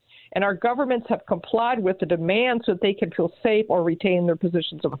them. And our governments have complied with the demands so that they can feel safe or retain their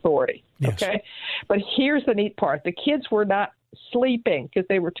positions of authority. Yes. Okay? But here's the neat part. The kids were not sleeping because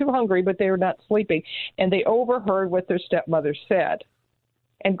they were too hungry, but they were not sleeping. And they overheard what their stepmother said.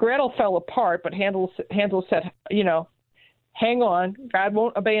 And Gretel fell apart, but Hansel said, hang on, God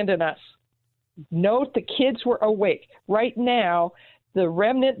won't abandon us. Note the kids were awake. Right now, the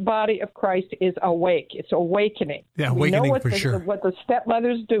remnant body of Christ is awake. It's awakening. Yeah, awakening, we know what the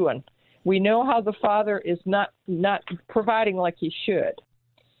stepmother's doing. We know how the father is not providing like he should.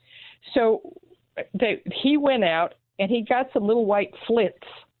 So he went out and he got some little white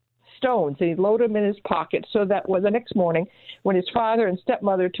stones, and he loaded them in his pocket so that the next morning, when his father and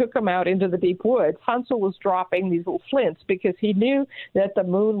stepmother took him out into the deep woods, Hansel was dropping these little flints because he knew that the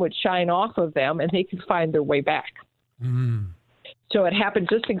moon would shine off of them and they could find their way back. Mm. So it happened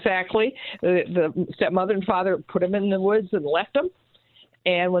just exactly. The stepmother and father put him in the woods and left him.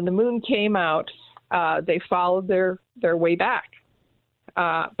 And when the moon came out, they followed their way back.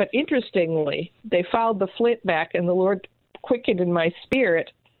 But interestingly, they followed the flint back, and the Lord quickened in my spirit.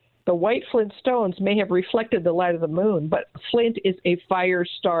 The white flint stones may have reflected the light of the moon, but flint is a fire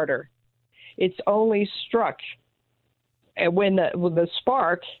starter. It's only struck. And when the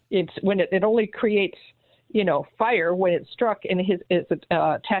spark, it only creates, fire when it's struck and it's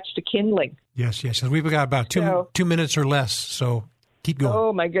attached to kindling. Yes. We've got about 2 minutes or less, so keep going.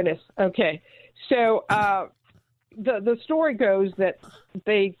 Oh, my goodness. Okay. So the story goes that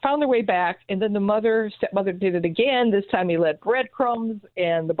they found their way back, and then the stepmother did it again. This time he left breadcrumbs,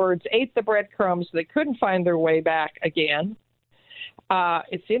 and the birds ate the breadcrumbs. They couldn't find their way back again.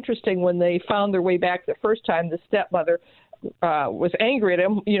 It's interesting, when they found their way back the first time, the stepmother was angry at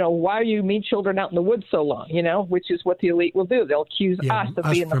him. Why are you mean children out in the woods so long? Which is what the elite will do. They'll accuse us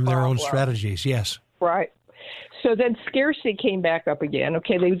of being the from their problem. own strategies. Yes. Right. So then scarcity came back up again.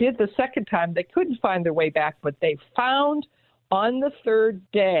 Okay, they did the second time. They couldn't find their way back, but they found on the third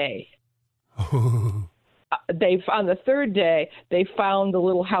day. On the third day, they found the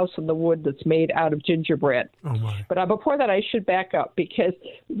little house in the wood that's made out of gingerbread. Oh my! But before that, I should back up, because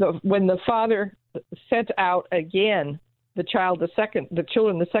when the father sent out again the children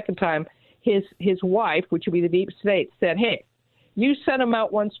the second time, his wife, which would be the deep state, said, "Hey, you sent them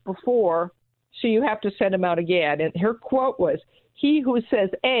out once before, so you have to send them out again." And her quote was, "He who says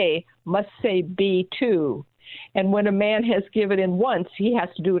A must say B too. And when a man has given in once, he has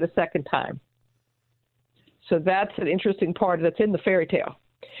to do it a second time." So that's an interesting part that's in the fairy tale.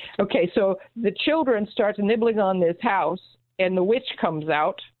 Okay, so the children start nibbling on this house, and the witch comes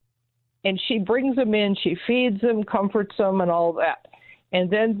out, And she brings them in, she feeds them, comforts them, and all that. And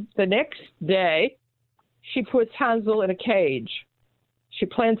then the next day, she puts Hansel in a cage. She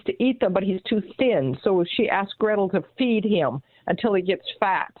plans to eat them, but he's too thin. So she asks Gretel to feed him until he gets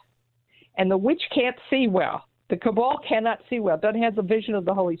fat. And the witch can't see well. The cabal cannot see well, doesn't have the vision of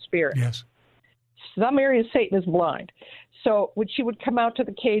the Holy Spirit. Yes. Some areas Satan is blind. So when she would come out to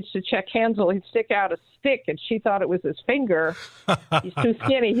the cage to check Hansel, he'd stick out a stick, and she thought it was his finger. He's too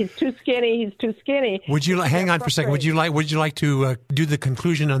skinny. He's too skinny. He's too skinny. Would you hang on for a second? Would you like to do the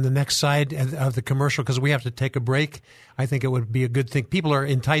conclusion on the next side of the commercial, because we have to take a break? I think it would be a good thing. People are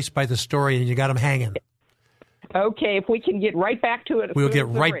enticed by the story, and you got them hanging. Okay, if we can get right back to it. We'll get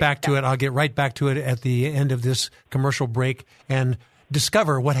right back to it. I'll get right back to it at the end of this commercial break and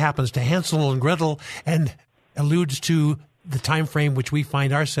discover what happens to Hansel and Gretel, and alludes to the time frame which we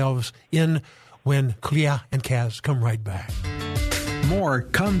find ourselves in when Clea and Kaz come right back. More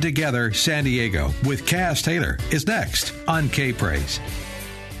Come Together San Diego with Kaz Taylor is next on K-Praise.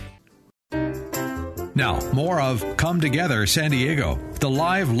 Now, more of Come Together San Diego, the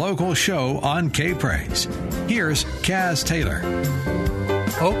live local show on K-Praise. Here's Kaz Taylor.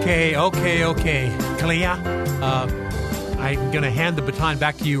 Okay. Clea, I'm going to hand the baton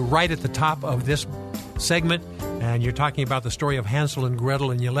back to you right at the top of this segment. And you're talking about the story of Hansel and Gretel,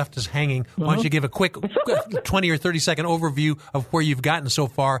 and you left us hanging. Why don't you give a quick 20 or 30-second overview of where you've gotten so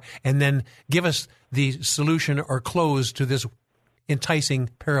far, and then give us the solution or close to this enticing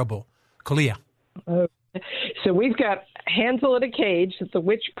parable. Clea. So we've got Hansel in a cage that the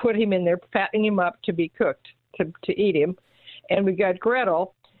witch put him in there, fattening him up to be cooked, to eat him. And we've got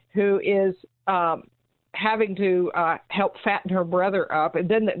Gretel, who is having to help fatten her brother up. And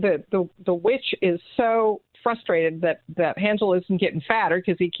then the witch is so frustrated that Hansel isn't getting fatter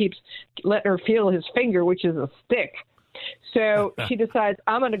because he keeps letting her feel his finger, which is a stick. So she decides,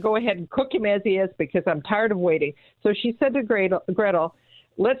 I'm going to go ahead and cook him as he is because I'm tired of waiting. So she said to Gretel,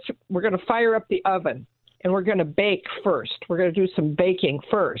 we're going to fire up the oven and we're going to bake first. We're going to do some baking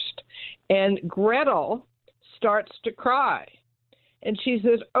first. And Gretel starts to cry. And she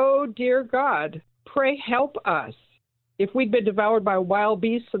says, oh, dear God, pray help us. If we'd been devoured by wild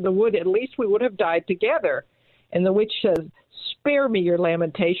beasts in the wood, at least we would have died together. And the witch says, spare me your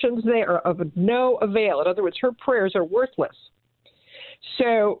lamentations. They are of no avail. In other words, her prayers are worthless.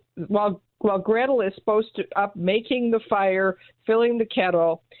 So while Gretel is supposed to up making the fire, filling the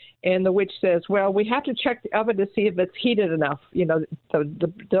kettle, and the witch says, well, we have to check the oven to see if it's heated enough. You know,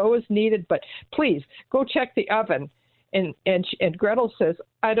 the dough is needed, but please go check the oven. And Gretel says,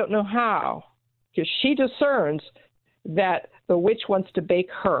 I don't know how, because she discerns that the witch wants to bake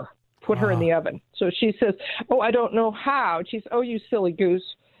her, put her in the oven. So she says, oh, I don't know how. She's, oh, you silly goose.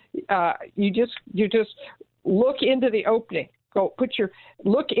 You just look into the opening.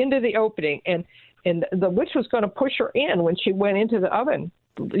 Look into the opening. And the witch was going to push her in when she went into the oven,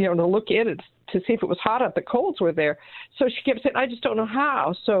 to look in it to see if it was hot enough. The coals were there. So she kept saying, I just don't know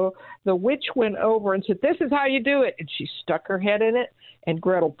how. So the witch went over and said, this is how you do it. And she stuck her head in it, and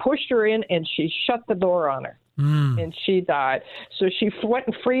Gretel pushed her in, and she shut the door on her. And she died. So she went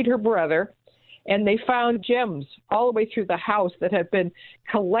and freed her brother, and they found gems all the way through the house that had been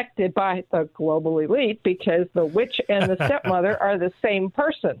collected by the global elite because the witch and the stepmother are the same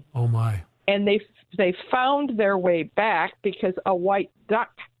person. Oh, my. And they found their way back because a white duck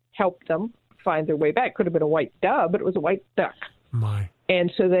helped them find their way back. Could have been a white dove, but it was a white duck. My.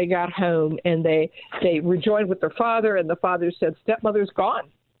 And so they got home, and they rejoined with their father, and the father said, stepmother's gone.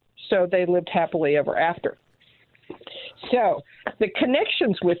 So they lived happily ever after. So the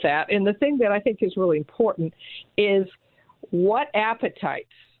connections with that, and the thing that I think is really important, is what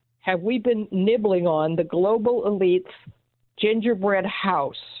appetites have we been nibbling on the global elite's gingerbread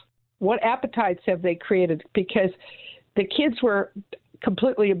house? What appetites have they created? Because the kids were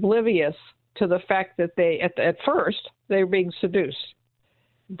completely oblivious to the fact that at first, they were being seduced.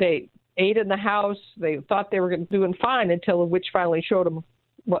 They ate in the house. They thought they were doing fine until the witch finally showed them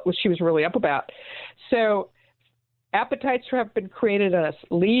what she was really up about. So appetites have been created on us,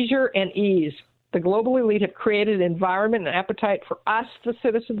 leisure and ease. The global elite have created an environment and appetite for us, the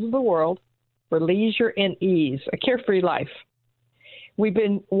citizens of the world, for leisure and ease, a carefree life. We've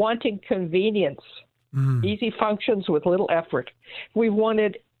been wanting convenience, easy functions with little effort. We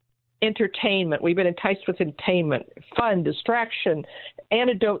wanted entertainment. We've been enticed with entertainment, fun, distraction,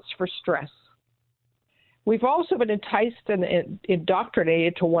 antidotes for stress. We've also been enticed and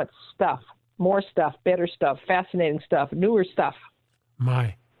indoctrinated to want stuff. More stuff, better stuff, fascinating stuff, newer stuff.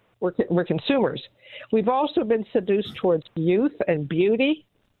 My. We're consumers. We've also been seduced towards youth and beauty,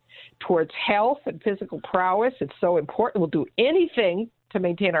 towards health and physical prowess. It's so important. We'll do anything to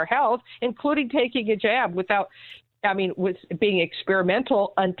maintain our health, including taking a jab with being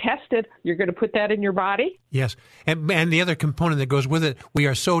experimental, untested. You're going to put that in your body? Yes. And the other component that goes with it, we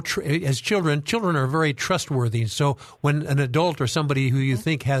are so, as children are very trustworthy. So when an adult or somebody who you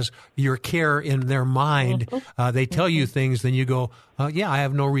think has your care in their mind, they tell you things, then you go, I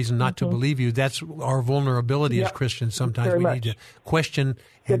have no reason not to believe you. That's our vulnerability as Christians. Sometimes we need to question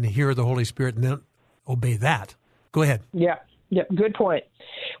and hear the Holy Spirit and then obey that. Go ahead. Yeah, good point.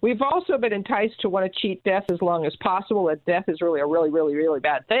 We've also been enticed to want to cheat death as long as possible, and death is really a really, really, really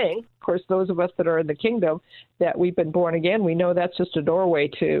bad thing. Of course, those of us that are in the kingdom, that we've been born again, we know that's just a doorway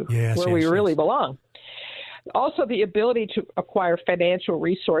to where we really belong. Also, the ability to acquire financial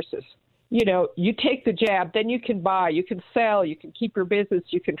resources. You know, you take the jab, then you can buy, you can sell, you can keep your business,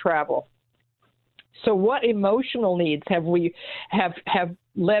 you can travel. So what emotional needs have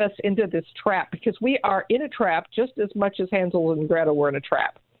led us into this trap? Because we are in a trap just as much as Hansel and Gretel were in a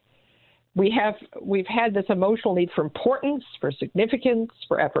trap. We've had this emotional need for importance, for significance,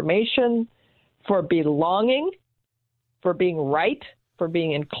 for affirmation, for belonging, for being right, for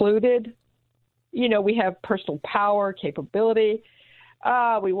being included. You know, we have personal power, capability.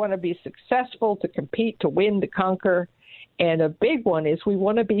 We want to be successful, to compete, to win, to conquer. And a big one is we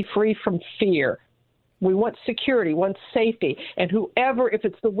want to be free from fear. We want security, want safety. And whoever, if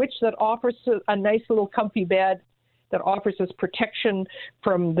it's the witch that offers a nice little comfy bed, that offers us protection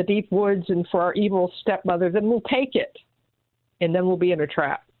from the deep woods and for our evil stepmother, then we'll take it. And then we'll be in a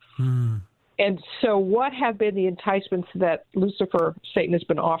trap. And so what have been the enticements that Lucifer, Satan, has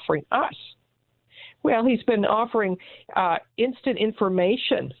been offering us? Well, he's been offering instant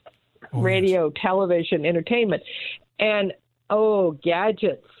information, radio, television, entertainment, and,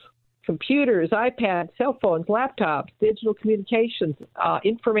 gadgets. Computers, iPads, cell phones, laptops, digital communications,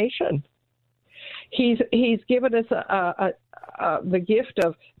 information. He's given us the gift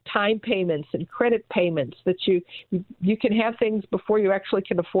of time payments and credit payments, that you can have things before you actually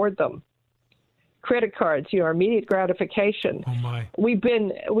can afford them. Credit cards, immediate gratification. Oh my!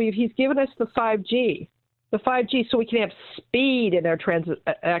 He's given us the 5G. The 5G, so we can have speed in our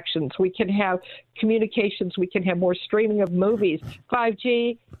transactions. We can have communications. We can have more streaming of movies.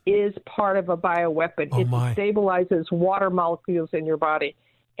 5G is part of a bioweapon. It stabilizes water molecules in your body,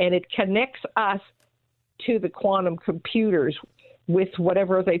 and it connects us to the quantum computers with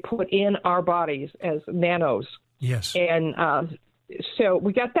whatever they put in our bodies as nanos. Yes. And so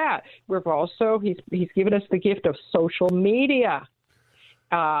we got that. We've also, he's given us the gift of social media.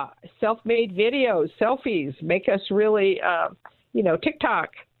 Self-made videos, selfies, make us really, TikTok,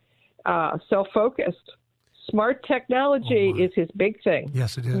 self-focused. Smart technology is his big thing.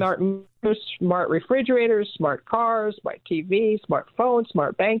 Yes, it is. Smart refrigerators, smart cars, smart TV, smart phones,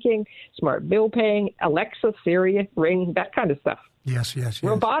 smart banking, smart bill paying, Alexa, Siri, Ring, that kind of stuff. Yes.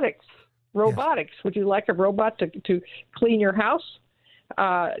 Robotics. Yes. Would you like a robot to clean your house?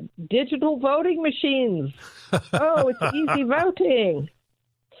 Digital voting machines. It's easy voting.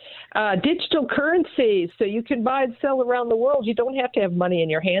 Digital currency, so you can buy and sell around the world. You don't have to have money in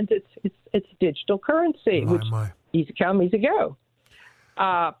your hands. It's digital currency, easy come, easy go.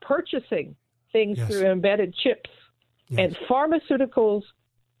 Purchasing things through embedded chips and pharmaceuticals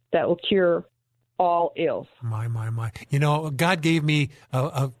that will cure all ills. My. God gave me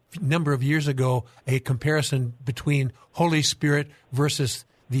a number of years ago a comparison between Holy Spirit versus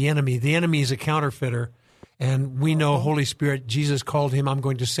the enemy. The enemy is a counterfeiter. And we know Holy Spirit, Jesus called him, I'm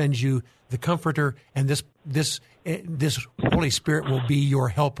going to send you the Comforter, and this Holy Spirit will be your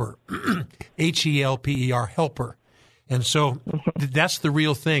helper, Helper, helper. And so that's the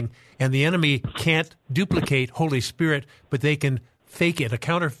real thing. And the enemy can't duplicate Holy Spirit, but they can fake it, a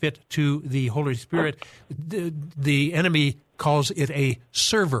counterfeit to the Holy Spirit. The enemy calls it a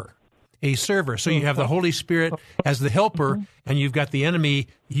server. So you have the Holy Spirit as the helper, and you've got the enemy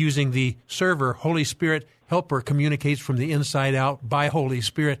using the server. Holy Spirit helper communicates from the inside out by Holy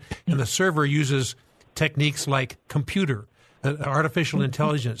Spirit, and the server uses techniques like computer, artificial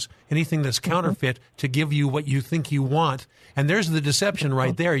intelligence, anything that's counterfeit to give you what you think you want. And there's the deception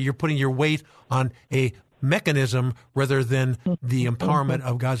right there. You're putting your weight on a mechanism rather than the empowerment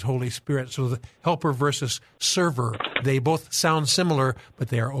of God's Holy Spirit. So the helper versus server, they both sound similar, but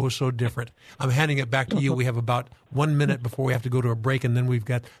they are oh so different. I'm handing it back to you. We have about 1 minute before we have to go to a break, and then we've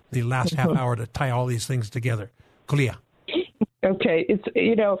got the last half hour to tie all these things together. Kulia. Okay, it's,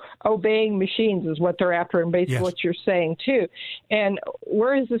 obeying machines is what they're after, and basically what you're saying, too. And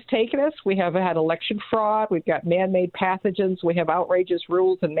where has this taken us? We have had election fraud. We've got man-made pathogens. We have outrageous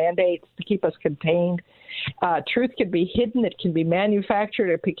rules and mandates to keep us contained. Truth can be hidden. It can be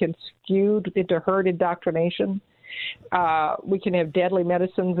manufactured. It can be skewed into herd indoctrination. We can have deadly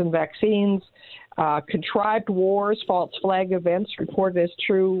medicines and vaccines, contrived wars, false flag events reported as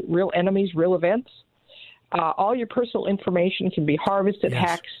true, real enemies, real events. All your personal information can be harvested,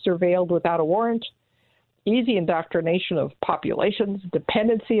 hacked, surveilled without a warrant. Easy indoctrination of populations,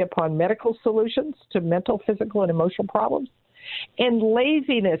 dependency upon medical solutions to mental, physical, and emotional problems. And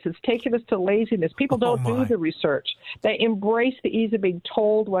laziness. It's taken us to laziness. People don't do the research. They embrace the ease of being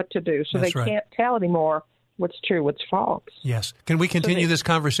told what to do, so they can't tell anymore what's true, what's false. Yes. Can we continue this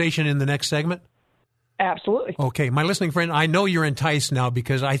conversation in the next segment? Absolutely. Okay. My listening friend, I know you're enticed now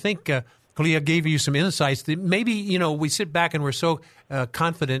because I think Kalia gave you some insights that maybe, we sit back and we're so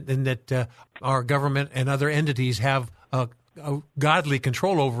confident in that our government and other entities have a godly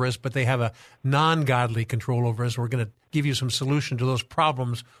control over us, but they have a non-godly control over us. We're going to give you some solution to those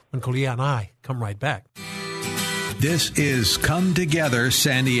problems when Kalia and I come right back. This is Come Together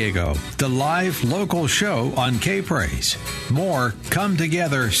San Diego, the live local show on K-Praise. More Come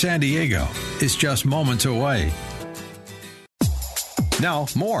Together San Diego is just moments away. Now,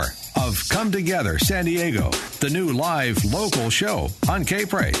 more of Come Together San Diego, the new live local show on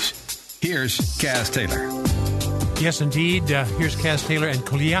K-Praise. Here's Kaz Taylor. Yes, indeed. Here's Kaz Taylor and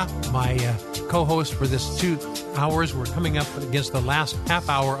Kalia, my co-host for this 2 hours. We're coming up against the last half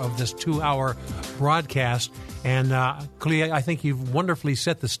hour of this 2-hour broadcast. And Kalia, I think you've wonderfully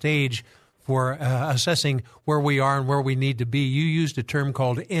set the stage for assessing where we are and where we need to be. You used a term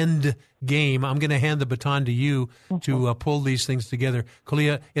called end game. I'm going to hand the baton to you to pull these things together.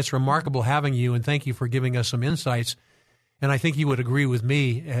 Kalia, it's remarkable having you, and thank you for giving us some insights. And I think you would agree with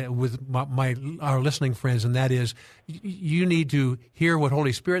me, with our listening friends, and that is you need to hear what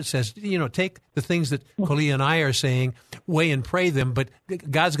Holy Spirit says. Take the things that Kalia and I are saying, weigh and pray them, but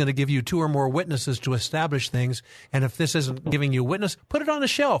God's going to give you 2 or more witnesses to establish things. And if this isn't giving you a witness, put it on the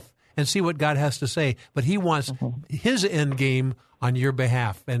shelf and see what God has to say. But he wants his end game on your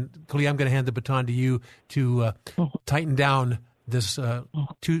behalf. And Kalia, I'm going to hand the baton to you to tighten down these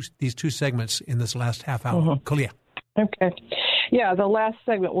 2 segments in this last half hour. Kalia. Okay. Yeah, the last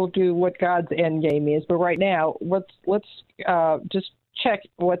segment we'll do what God's end game is, but right now let's just check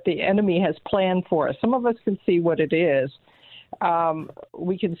what the enemy has planned for us. Some of us can see what it is.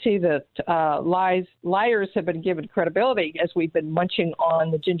 We can see that liars have been given credibility as we've been munching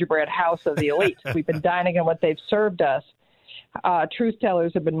on the gingerbread house of the elite. We've been dining on what they've served us. Truth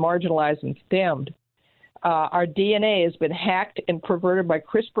tellers have been marginalized and condemned. Our DNA has been hacked and perverted by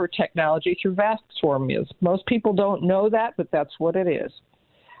CRISPR technology through VAX formulas. Most people don't know that, but that's what it is.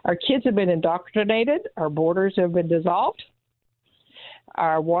 Our kids have been indoctrinated. Our borders have been dissolved.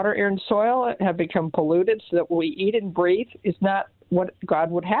 Our water, air, and soil have become polluted so that what we eat and breathe is not what God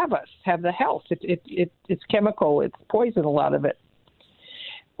would have us, have the health. It's chemical. It's poison, a lot of it.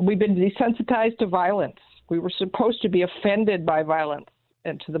 We've been desensitized to violence. We were supposed to be offended by violence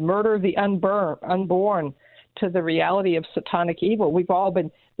and to the murder of the unborn, to the reality of satanic evil.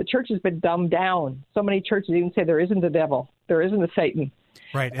 The church has been dumbed down. So many churches even say there isn't a devil, there isn't a Satan.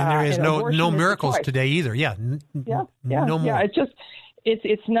 Right, and there is no miracles today either. No more. Yeah.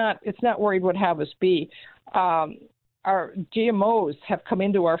 It's not where he would have us be. Our GMOs have come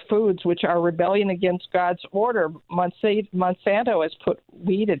into our foods, which are rebellion against God's order. Monsanto has put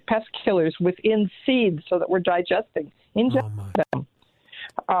weed and pest killers within seeds so that we're digesting them.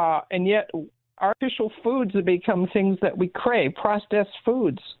 And yet artificial foods have become things that we crave, processed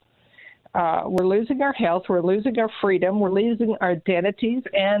foods. We're losing our health, we're losing our freedom, we're losing our identities,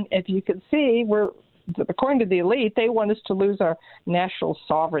 and if you can see, according to the elite, they want us to lose our national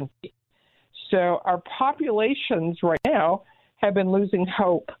sovereignty. So our populations right now have been losing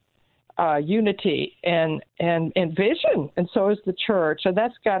hope, unity, and vision, and so is the church, and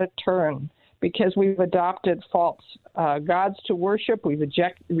that's got to turn. Because we've adopted false gods to worship, we've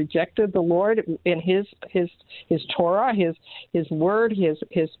rejected the Lord in His Torah, His Word,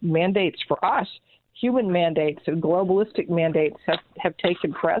 His mandates for us. Human mandates and globalistic mandates have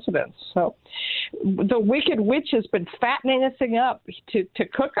taken precedence. So, the wicked witch has been fattening us up to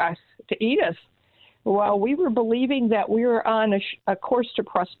cook us, to eat us, while we were believing that we were on a course to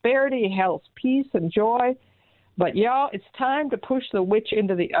prosperity, health, peace, and joy. But y'all, it's time to push the witch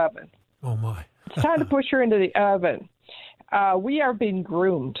into the oven. Oh, my. It's time to push her into the oven. We are being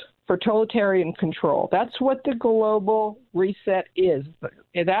groomed for totalitarian control. That's what the global reset is.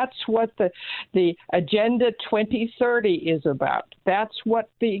 That's what the Agenda 2030 is about. That's what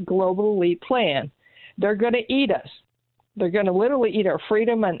the global elite plan. They're going to eat us. They're going to literally eat our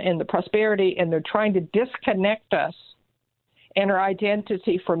freedom and the prosperity, and they're trying to disconnect us and our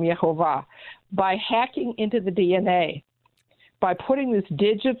identity from Yehovah by hacking into the DNA, by putting this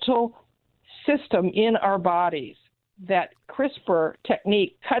digital system in our bodies that CRISPR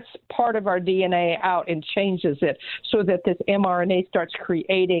technique cuts part of our DNA out and changes it so that this mRNA starts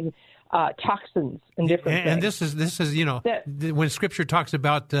creating toxins and different things. And this is when Scripture talks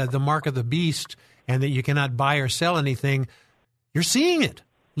about the mark of the beast and that you cannot buy or sell anything, you're seeing it,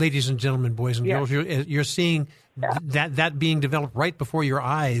 ladies and gentlemen, boys and girls. You're seeing that being developed right before your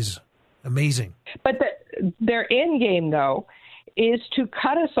eyes. Amazing. But their end game, though, is to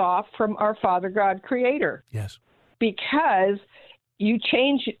cut us off from our Father God Creator. Yes. Because you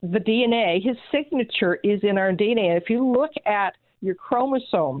change the DNA, his signature is in our DNA. If you look at your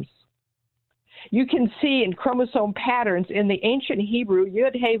chromosomes, you can see in chromosome patterns in the ancient Hebrew,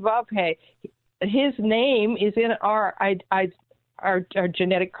 Yud He Vav He, his name is in our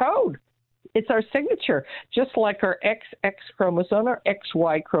genetic code. It's our signature, just like our XX chromosome or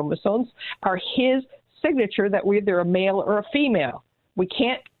XY chromosomes are his signature that we're either a male or a female. We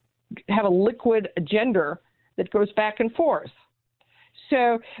can't have a liquid gender that goes back and forth.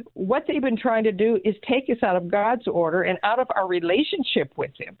 So what they've been trying to do is take us out of God's order and out of our relationship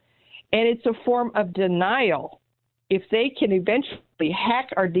with him. And it's a form of denial. If they can eventually hack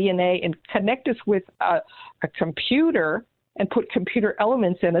our DNA and connect us with a computer and put computer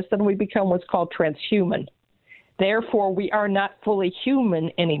elements in us, then we become what's called transhuman. Therefore, we are not fully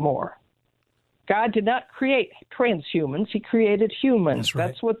human anymore. God did not create transhumans. He created humans. That's right.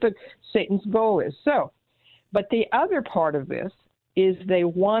 That's what Satan's goal is. So, but the other part of this is they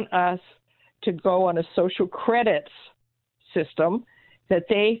want us to go on a social credits system that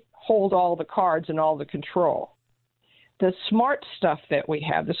they hold all the cards and all the control. The smart stuff that we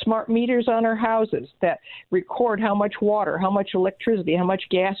have, the smart meters on our houses that record how much water, how much electricity, how much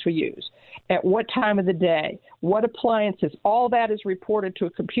gas we use, at what time of the day, what appliances, all that is reported to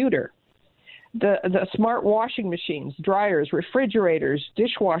a computer. The smart washing machines, dryers, refrigerators,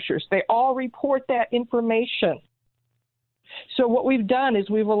 dishwashers, they all report that information. So what we've done is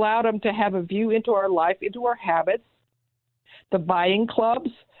we've allowed them to have a view into our life, into our habits. The buying clubs,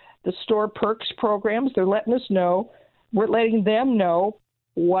 the store perks programs, they're letting us know. We're letting them know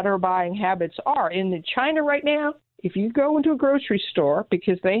what our buying habits are. In China right now, if you go into a grocery store,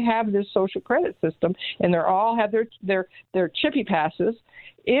 because they have this social credit system and they all have their chippy passes,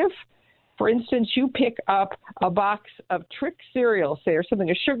 if, for instance, you pick up a box of Trick cereal, say, or something,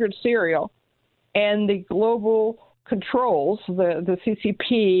 a sugared cereal, and the global controls, the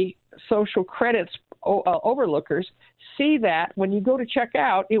CCP social credits overlookers see that when you go to check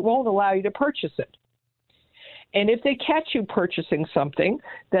out, it won't allow you to purchase it. And if they catch you purchasing something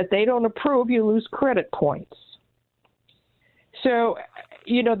that they don't approve, you lose credit points. So,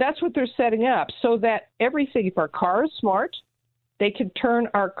 that's what they're setting up, so that everything, if our car is smart, they can turn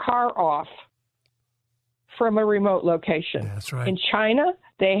our car off from a remote location. That's right. In China,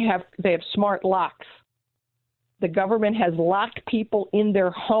 they have smart locks. The government has locked people in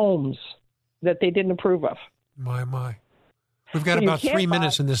their homes that they didn't approve of. My. We've got about 3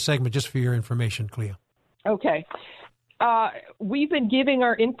 minutes in this segment just for your information, Clea. Okay. We've been giving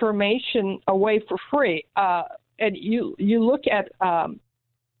our information away for free. And you look at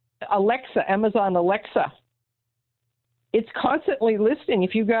Alexa, Amazon Alexa. It's constantly listening.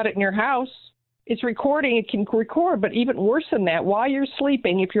 If you've got it in your house, it's recording. It can record. But even worse than that, while you're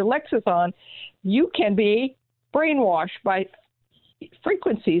sleeping, if your Alexa's on, you can be brainwashed by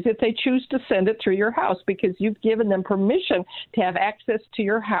frequencies if they choose to send it through your house because you've given them permission to have access to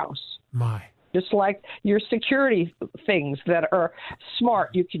your house. My. Just like your security things that are smart.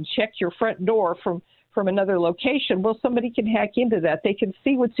 You can check your front door from another location. Well, somebody can hack into that. They can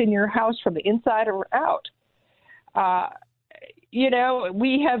see what's in your house from the inside or out.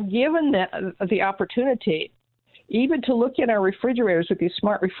 We have given the opportunity even to look in our refrigerators with these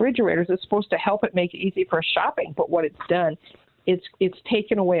smart refrigerators. It's supposed to help it make it easy for shopping. But what it's done, it's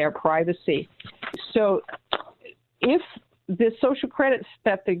taken away our privacy. So if the social credits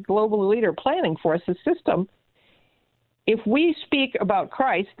that the global elite are planning for us, the system, if we speak about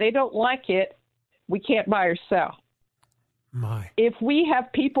Christ, they don't like it, we can't buy or sell. My. If we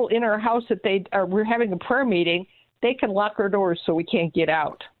have people in our house that we're having a prayer meeting, they can lock our doors so we can't get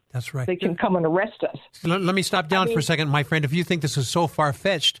out. That's right. They can come and arrest us. Let me stop down for a second, my friend. If you think this is so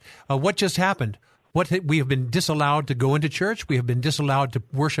far-fetched, what just happened? We have been disallowed to go into church. We have been disallowed to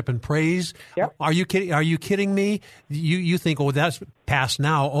worship and praise. Yep. Are you kidding? Are you kidding me? You think, that's past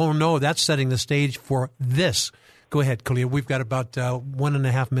now. Oh no, that's setting the stage for this. Go ahead, Clea. We've got about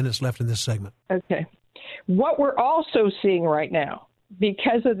 1.5 minutes left in this segment. Okay. What we're also seeing right now,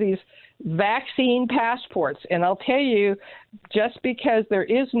 because of these vaccine passports. And I'll tell you, just because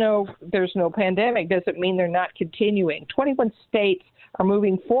there's no pandemic doesn't mean they're not continuing. 21 states are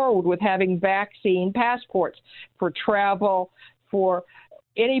moving forward with having vaccine passports for travel, for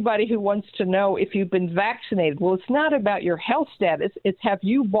anybody who wants to know if you've been vaccinated. Well, it's not about your health status. It's have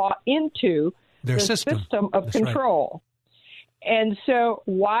you bought into their the system of That's control. Right. And so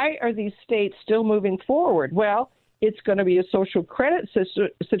why are these states still moving forward? Well, it's going to be a social credit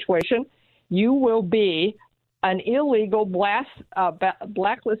situation. You will be an illegal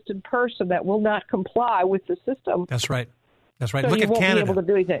blacklisted person that will not comply with the system. That's right. That's right. So Look at Canada. Be able to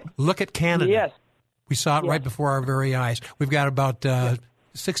do anything. Look at Canada. Yes. We saw it right before our very eyes. We've got about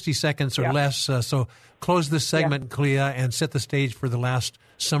 60 seconds or less. So close this segment, Clea, and set the stage for the last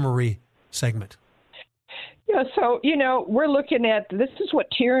summary segment. Yeah, so, we're looking at this is what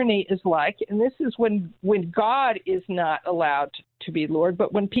tyranny is like, and this is when God is not allowed to be Lord,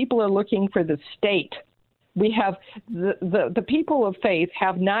 but when people are looking for the state. We have the people of faith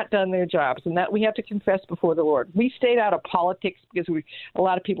have not done their jobs, and that we have to confess before the Lord. We stayed out of politics because a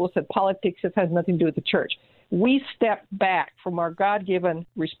lot of people said politics has nothing to do with the church. We stepped back from our God-given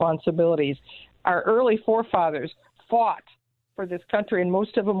responsibilities. Our early forefathers fought for this country, and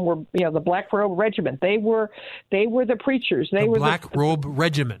most of them were, the Black Robe Regiment. They were the preachers. They were Black Robe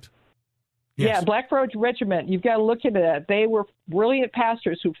Regiment. Yes. Yeah, Black Robe Regiment. You've got to look into that. They were brilliant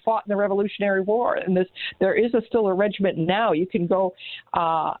pastors who fought in the Revolutionary War, and there is still a regiment now. You can go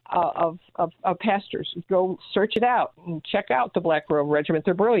of pastors. Go search it out and check out the Black Robe Regiment.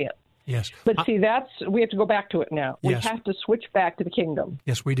 They're brilliant. Yes. But see, we have to go back to it now. We have to switch back to the kingdom.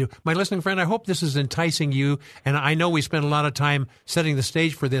 Yes, we do. My listening friend, I hope this is enticing you. And I know we spent a lot of time setting the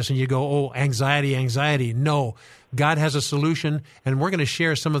stage for this, and you go, oh, anxiety, anxiety. No, God has a solution, and we're going to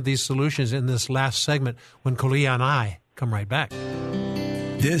share some of these solutions in this last segment when Clea and I come right back.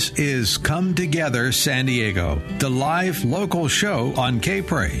 This is Come Together San Diego, the live local show on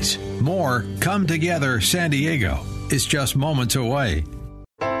K-Praise. More Come Together San Diego is just moments away.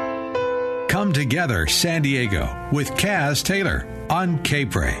 Come Together San Diego with Kaz Taylor on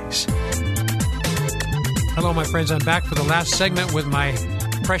K-Praise. Hello, my friends. I'm back for the last segment with my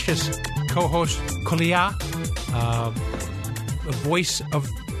precious co-host, Clea. The voice of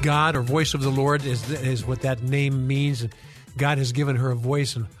God or voice of the Lord is what that name means. God has given her a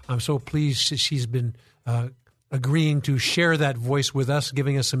voice, and I'm so pleased she's been agreeing to share that voice with us,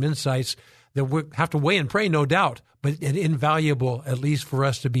 giving us some insights that we have to weigh and pray, no doubt, but invaluable, at least for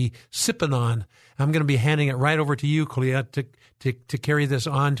us to be sipping on. I'm going to be handing it right over to you, Clea, to carry this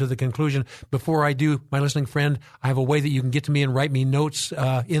on to the conclusion. Before I do, my listening friend, I have a way that you can get to me and write me notes,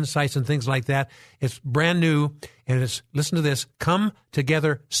 insights, and things like that. It's brand new, and it's, listen to this, Come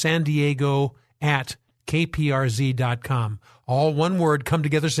Together San Diego at kprz.com. All one word, Come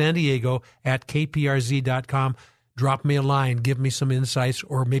Together San Diego at kprz.com. Drop me a line, give me some insights,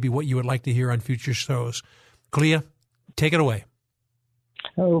 or maybe what you would like to hear on future shows. Clea, take it away.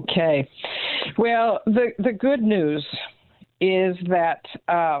 Okay. Well, the good news is that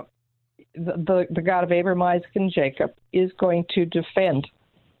the God of Abraham, Isaac, and Jacob is going to defend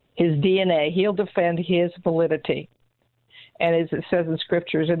his DNA. He'll defend his validity. And as it says in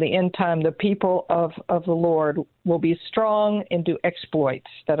Scriptures, in the end time, the people of the Lord will be strong and do exploits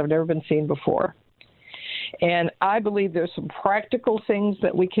that have never been seen before. And I believe there's some practical things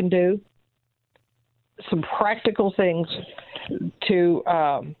that we can do, some practical things to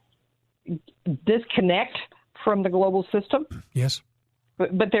disconnect from the global system. Yes.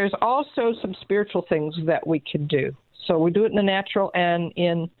 But there's also some spiritual things that we can do. So we do it in the natural and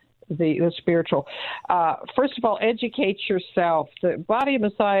in the spiritual. First of all, educate yourself. The body of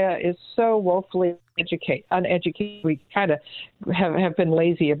Messiah is so woefully uneducated. We kind of have been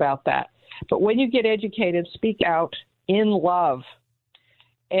lazy about that. But when you get educated, speak out in love.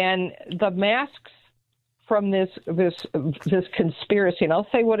 And the masks from this conspiracy, and I'll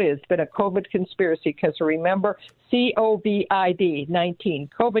say what it is, it's been a COVID conspiracy, because remember, COVID-19,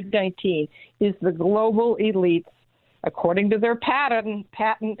 COVID-19 is the global elites, according to their patent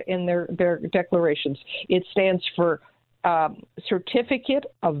in their declarations. It stands for Certificate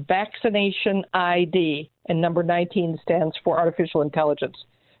of Vaccination ID, and number 19 stands for artificial intelligence.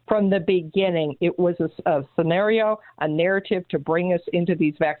 From the beginning, it was a scenario, a narrative to bring us into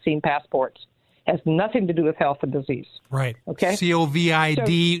these vaccine passports. It has nothing to do with health and disease. Right. Okay.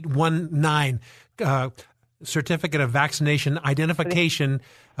 COVID 19, Certificate of Vaccination Identification.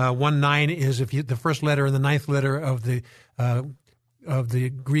 19 is if the first letter and the ninth letter of the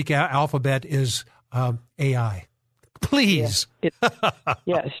Greek alphabet is AI. Please.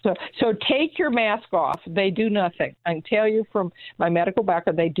 Yes. So take your mask off. They do nothing. I can tell you from my medical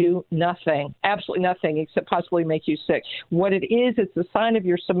background, they do nothing, absolutely nothing, except possibly make you sick. What it is, it's a sign of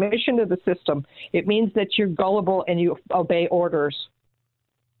your submission to the system. It means that you're gullible and you obey orders.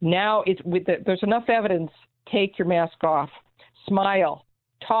 Now, there's enough evidence. Take your mask off. Smile.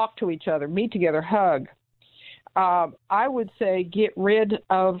 Talk to each other. Meet together. Hug. I would say get rid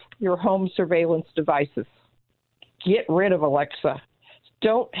of your home surveillance devices. Get rid of Alexa.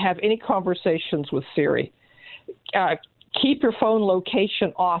 Don't have any conversations with Siri. Keep your phone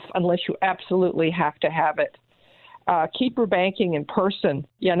location off unless you absolutely have to have it. Keep your banking in person.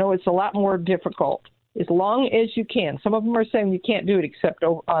 Yeah, I know it's a lot more difficult. As long as you can. Some of them are saying you can't do it except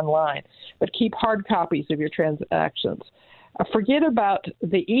online. But keep hard copies of your transactions. Forget about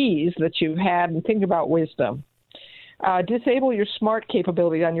the ease that you've had and think about wisdom. Disable your smart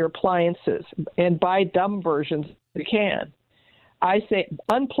capability on your appliances and buy dumb versions if you can. I say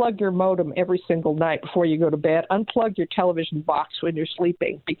unplug your modem every single night before you go to bed. Unplug your television box when you're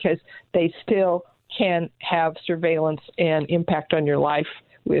sleeping because they still can have surveillance and impact on your life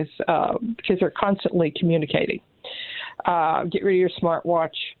because they're constantly communicating. Get rid of your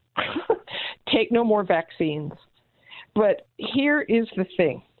smartwatch. Take no more vaccines. But here is the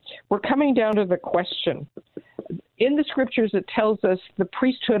thing. We're coming down to the question. In the scriptures, it tells us the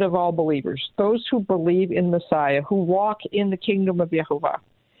priesthood of all believers, those who believe in Messiah, who walk in the kingdom of Yehovah.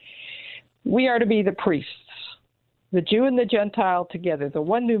 We are to be the priests, the Jew and the Gentile together, the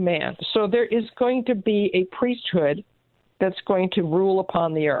one new man. So there is going to be a priesthood that's going to rule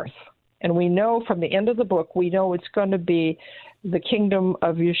upon the earth. And we know from the end of the book, we know it's going to be the kingdom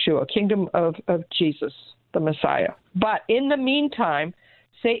of Yeshua, kingdom of Jesus, the Messiah. But in the meantime,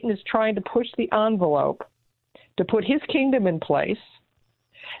 Satan is trying to push the envelope to put his kingdom in place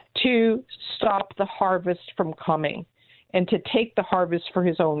to stop the harvest from coming and to take the harvest for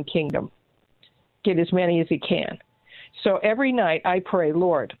his own kingdom, get as many as he can. So every night I pray,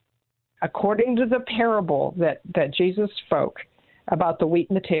 Lord, according to the parable that Jesus spoke about the wheat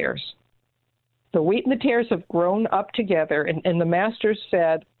and the tares have grown up together, and the master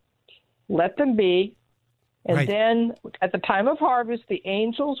said, let them be. And right. Then at the time of harvest, the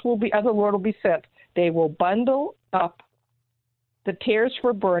angels of the Lord will be sent. They will bundle up the tares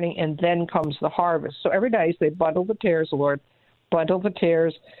for burning, and then comes the harvest. So every day they bundle the tares, Lord, bundle the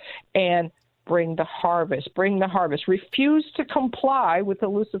tares, and bring the harvest. Bring the harvest. Refuse to comply with the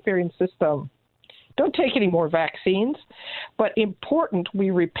Luciferian system. Don't take any more vaccines. But important,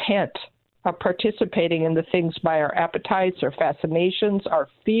 we repent of participating in the things by our appetites, our fascinations, our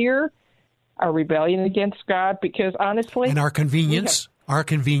fear, our rebellion against God, because honestly... And our convenience. Our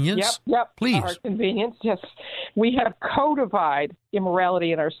convenience. Yep. Please. Our convenience, yes. We have codified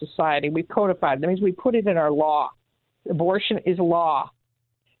immorality in our society. We've codified it. That means we put it in our law. Abortion is law.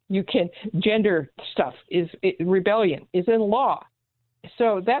 Gender stuff rebellion is in law.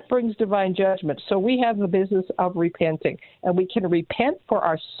 So that brings divine judgment. So we have the business of repenting, and we can repent for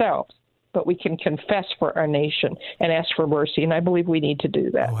ourselves, but we can confess for our nation and ask for mercy. And I believe we need to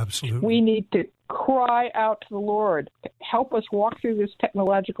do that. Oh, absolutely. We need to cry out to the Lord. Help us walk through this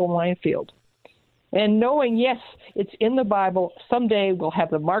technological minefield. And knowing, yes, it's in the Bible. Someday we'll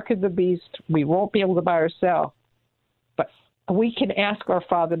have the mark of the beast. We won't be able to buy ourselves. But we can ask our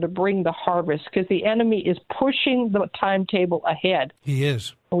Father to bring the harvest, because the enemy is pushing the timetable ahead. He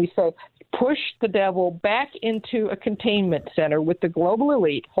is. And we say, push the devil back into a containment center with the global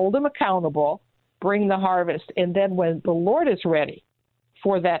elite, hold him accountable, bring the harvest, and then when the Lord is ready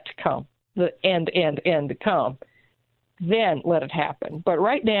for that to come, the end to come, then let it happen. But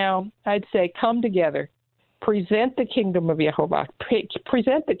right now, I'd say come together, present the kingdom of Yehovah,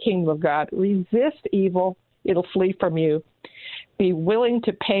 present the kingdom of God, resist evil, it'll flee from you. Be willing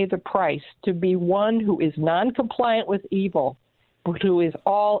to pay the price, to be one who is non-compliant with evil, but who is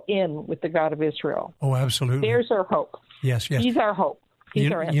all in with the God of Israel. Oh, absolutely. There's our hope. Yes. He's our hope. You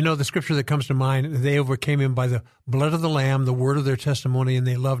know, the scripture that comes to mind, they overcame him by the blood of the Lamb, the word of their testimony, and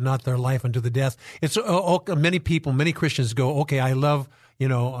they loved not their life unto the death. It's many Christians go, okay, I love,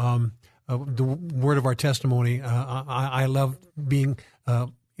 the word of our testimony. I love being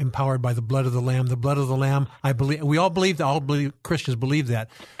empowered by the blood of the Lamb. The blood of the Lamb, I believe, Christians believe that.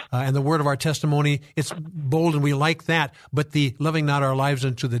 And the word of our testimony, it's bold and we like that, but the loving not our lives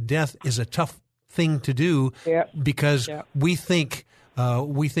unto the death is a tough thing to do because we think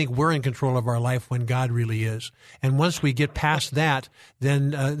we're in control of our life when God really is. And once we get past that,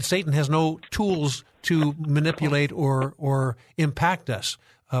 then Satan has no tools to manipulate or impact us.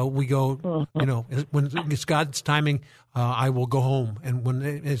 we go, when it's God's timing, I will go home. And when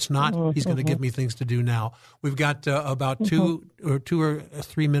it's not, He's going to give me things to do now. We've got about 2 or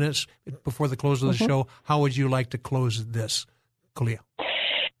 3 minutes before the close of the show. How would you like to close this, Kalia?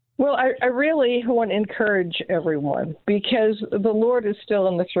 Well, I really want to encourage everyone, because the Lord is still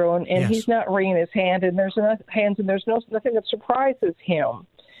on the throne, and He's not wringing His hand, and there's nothing that surprises Him.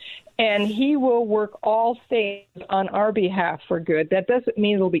 And He will work all things on our behalf for good. That doesn't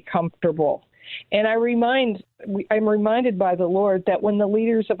mean it'll be comfortable. And I'm reminded by the Lord that when the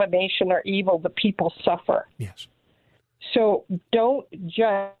leaders of a nation are evil, the people suffer. Yes. So don't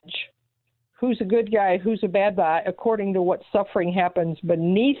judge who's a good guy, who's a bad guy, according to what suffering happens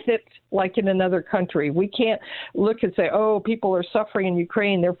beneath it, like in another country. We can't look and say, oh, people are suffering in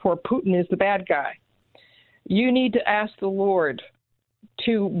Ukraine, therefore Putin is the bad guy. You need to ask the Lord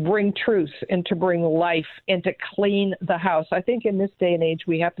to bring truth and to bring life and to clean the house. I think in this day and age,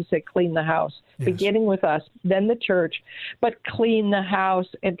 we have to say clean the house, beginning with us, then the church, but clean the house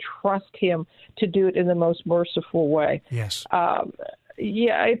and trust Him to do it in the most merciful way. Yes.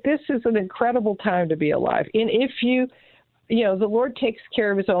 This is an incredible time to be alive. And if the Lord takes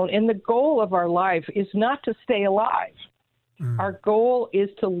care of His own, and the goal of our life is not to stay alive. Our goal is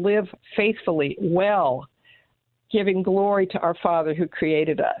to live faithfully, well, giving glory to our Father who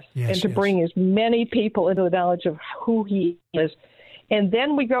created us, and to bring as many people into the knowledge of who He is. And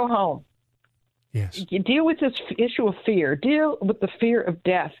then we go home. Yes. You deal with this issue of fear. Deal with the fear of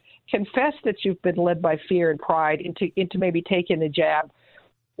death. Confess that you've been led by fear and pride into maybe taking a jab,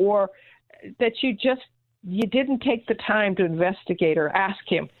 or that you didn't take the time to investigate or ask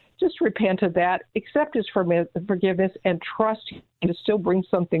Him. Just repent of that, accept His forgiveness, and trust Him to still bring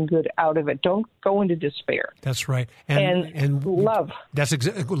something good out of it. Don't go into despair. That's right. And love. That's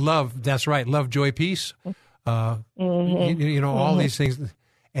love. That's right. Love, joy, peace. All these things.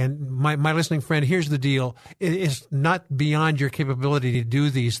 And my listening friend, here's the deal. It's not beyond your capability to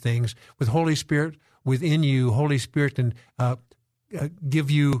do these things. With Holy Spirit within you, Holy Spirit can give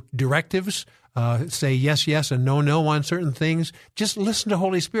you directives, say yes, yes, and no, no on certain things. Just listen to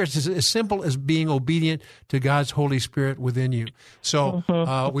Holy Spirit. It's as simple as being obedient to God's Holy Spirit within you. So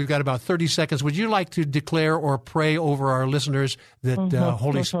we've got about 30 seconds. Would you like to declare or pray over our listeners that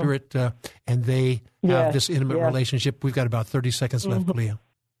Holy Spirit and they have this intimate relationship? We've got about 30 seconds left, Leah.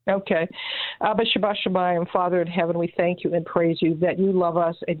 Okay. Abba Shabbat Shemayim, Father in heaven, we thank you and praise you that you love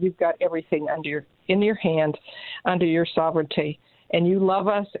us and you've got everything in your hand, under your sovereignty. And you love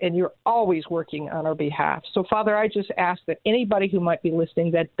us, and you're always working on our behalf. So, Father, I just ask that anybody who might be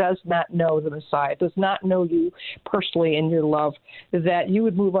listening that does not know the Messiah, does not know you personally in your love, that you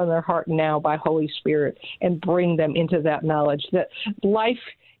would move on their heart now by Holy Spirit and bring them into that knowledge, that life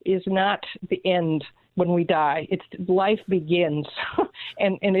is not the end when we die. Life begins,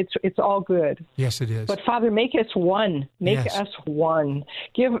 and it's all good. Yes, it is. But Father, make us one. Make us one.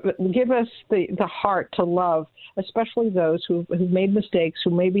 Give us the heart to love, especially those who've made mistakes,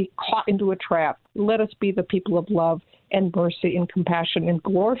 who may be caught into a trap. Let us be the people of love and mercy and compassion, and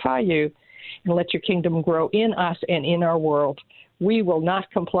glorify you, and let your kingdom grow in us and in our world. We will not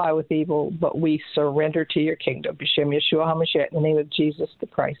comply with evil, but we surrender to your kingdom. B'Shem Yeshua HaMashiach, in the name of Jesus the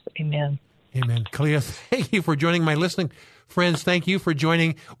Christ. Amen. Amen. Kalia, thank you for joining my listening friends. Thank you for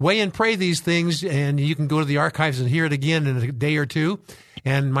joining Weigh and Pray these things, and you can go to the archives and hear it again in a day or two.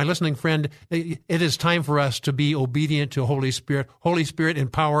 And my listening friend, it is time for us to be obedient to Holy Spirit. Holy Spirit,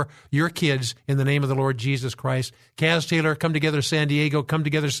 empower your kids in the name of the Lord Jesus Christ. Kaz Taylor, Come Together San Diego, Come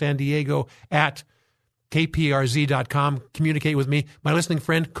Together San Diego at kprz.com. Communicate with me. My listening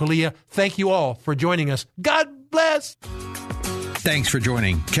friend, Kalia, thank you all for joining us. God bless. Thanks for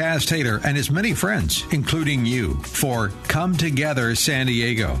joining Kaz Taylor and his many friends, including you, for Come Together San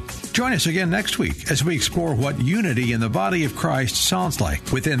Diego. Join us again next week as we explore what unity in the body of Christ sounds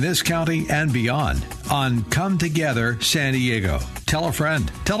like within this county and beyond on Come Together San Diego. Tell a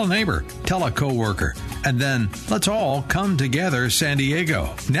friend, tell a neighbor, tell a coworker, and then let's all come together San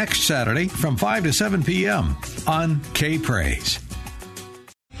Diego next Saturday from 5 to 7 p.m. on K-Praise.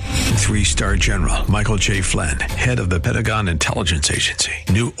 3-star General Michael J. Flynn, head of the Pentagon Intelligence Agency,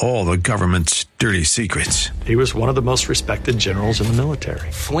 knew all the government's dirty secrets. He was one of the most respected generals in the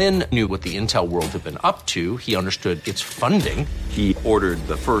military. Flynn knew what the intel world had been up to. He understood its funding. He ordered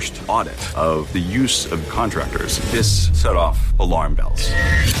the first audit of the use of contractors. This set off alarm bells.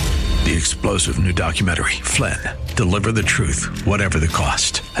 The explosive new documentary, Flynn, Deliver the truth, whatever the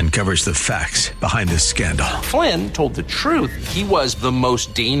cost, and covers the facts behind this scandal. Flynn told the truth. He was the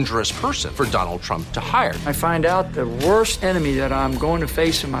most dangerous person for Donald Trump to hire. I find out the worst enemy that I'm going to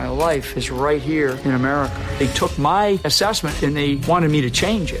face in my life is right here in America. They took my assessment and they wanted me to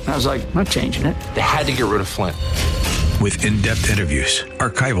change it. And I was like, I'm not changing it. They had to get rid of Flynn. With in-depth interviews,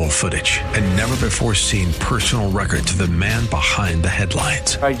 archival footage, and never-before-seen personal records of the man behind the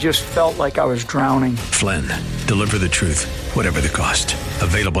headlines. I just felt like I was drowning. Flynn, deliver the truth, whatever the cost.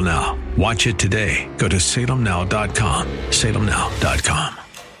 Available now. Watch it today. Go to salemnow.com. salemnow.com.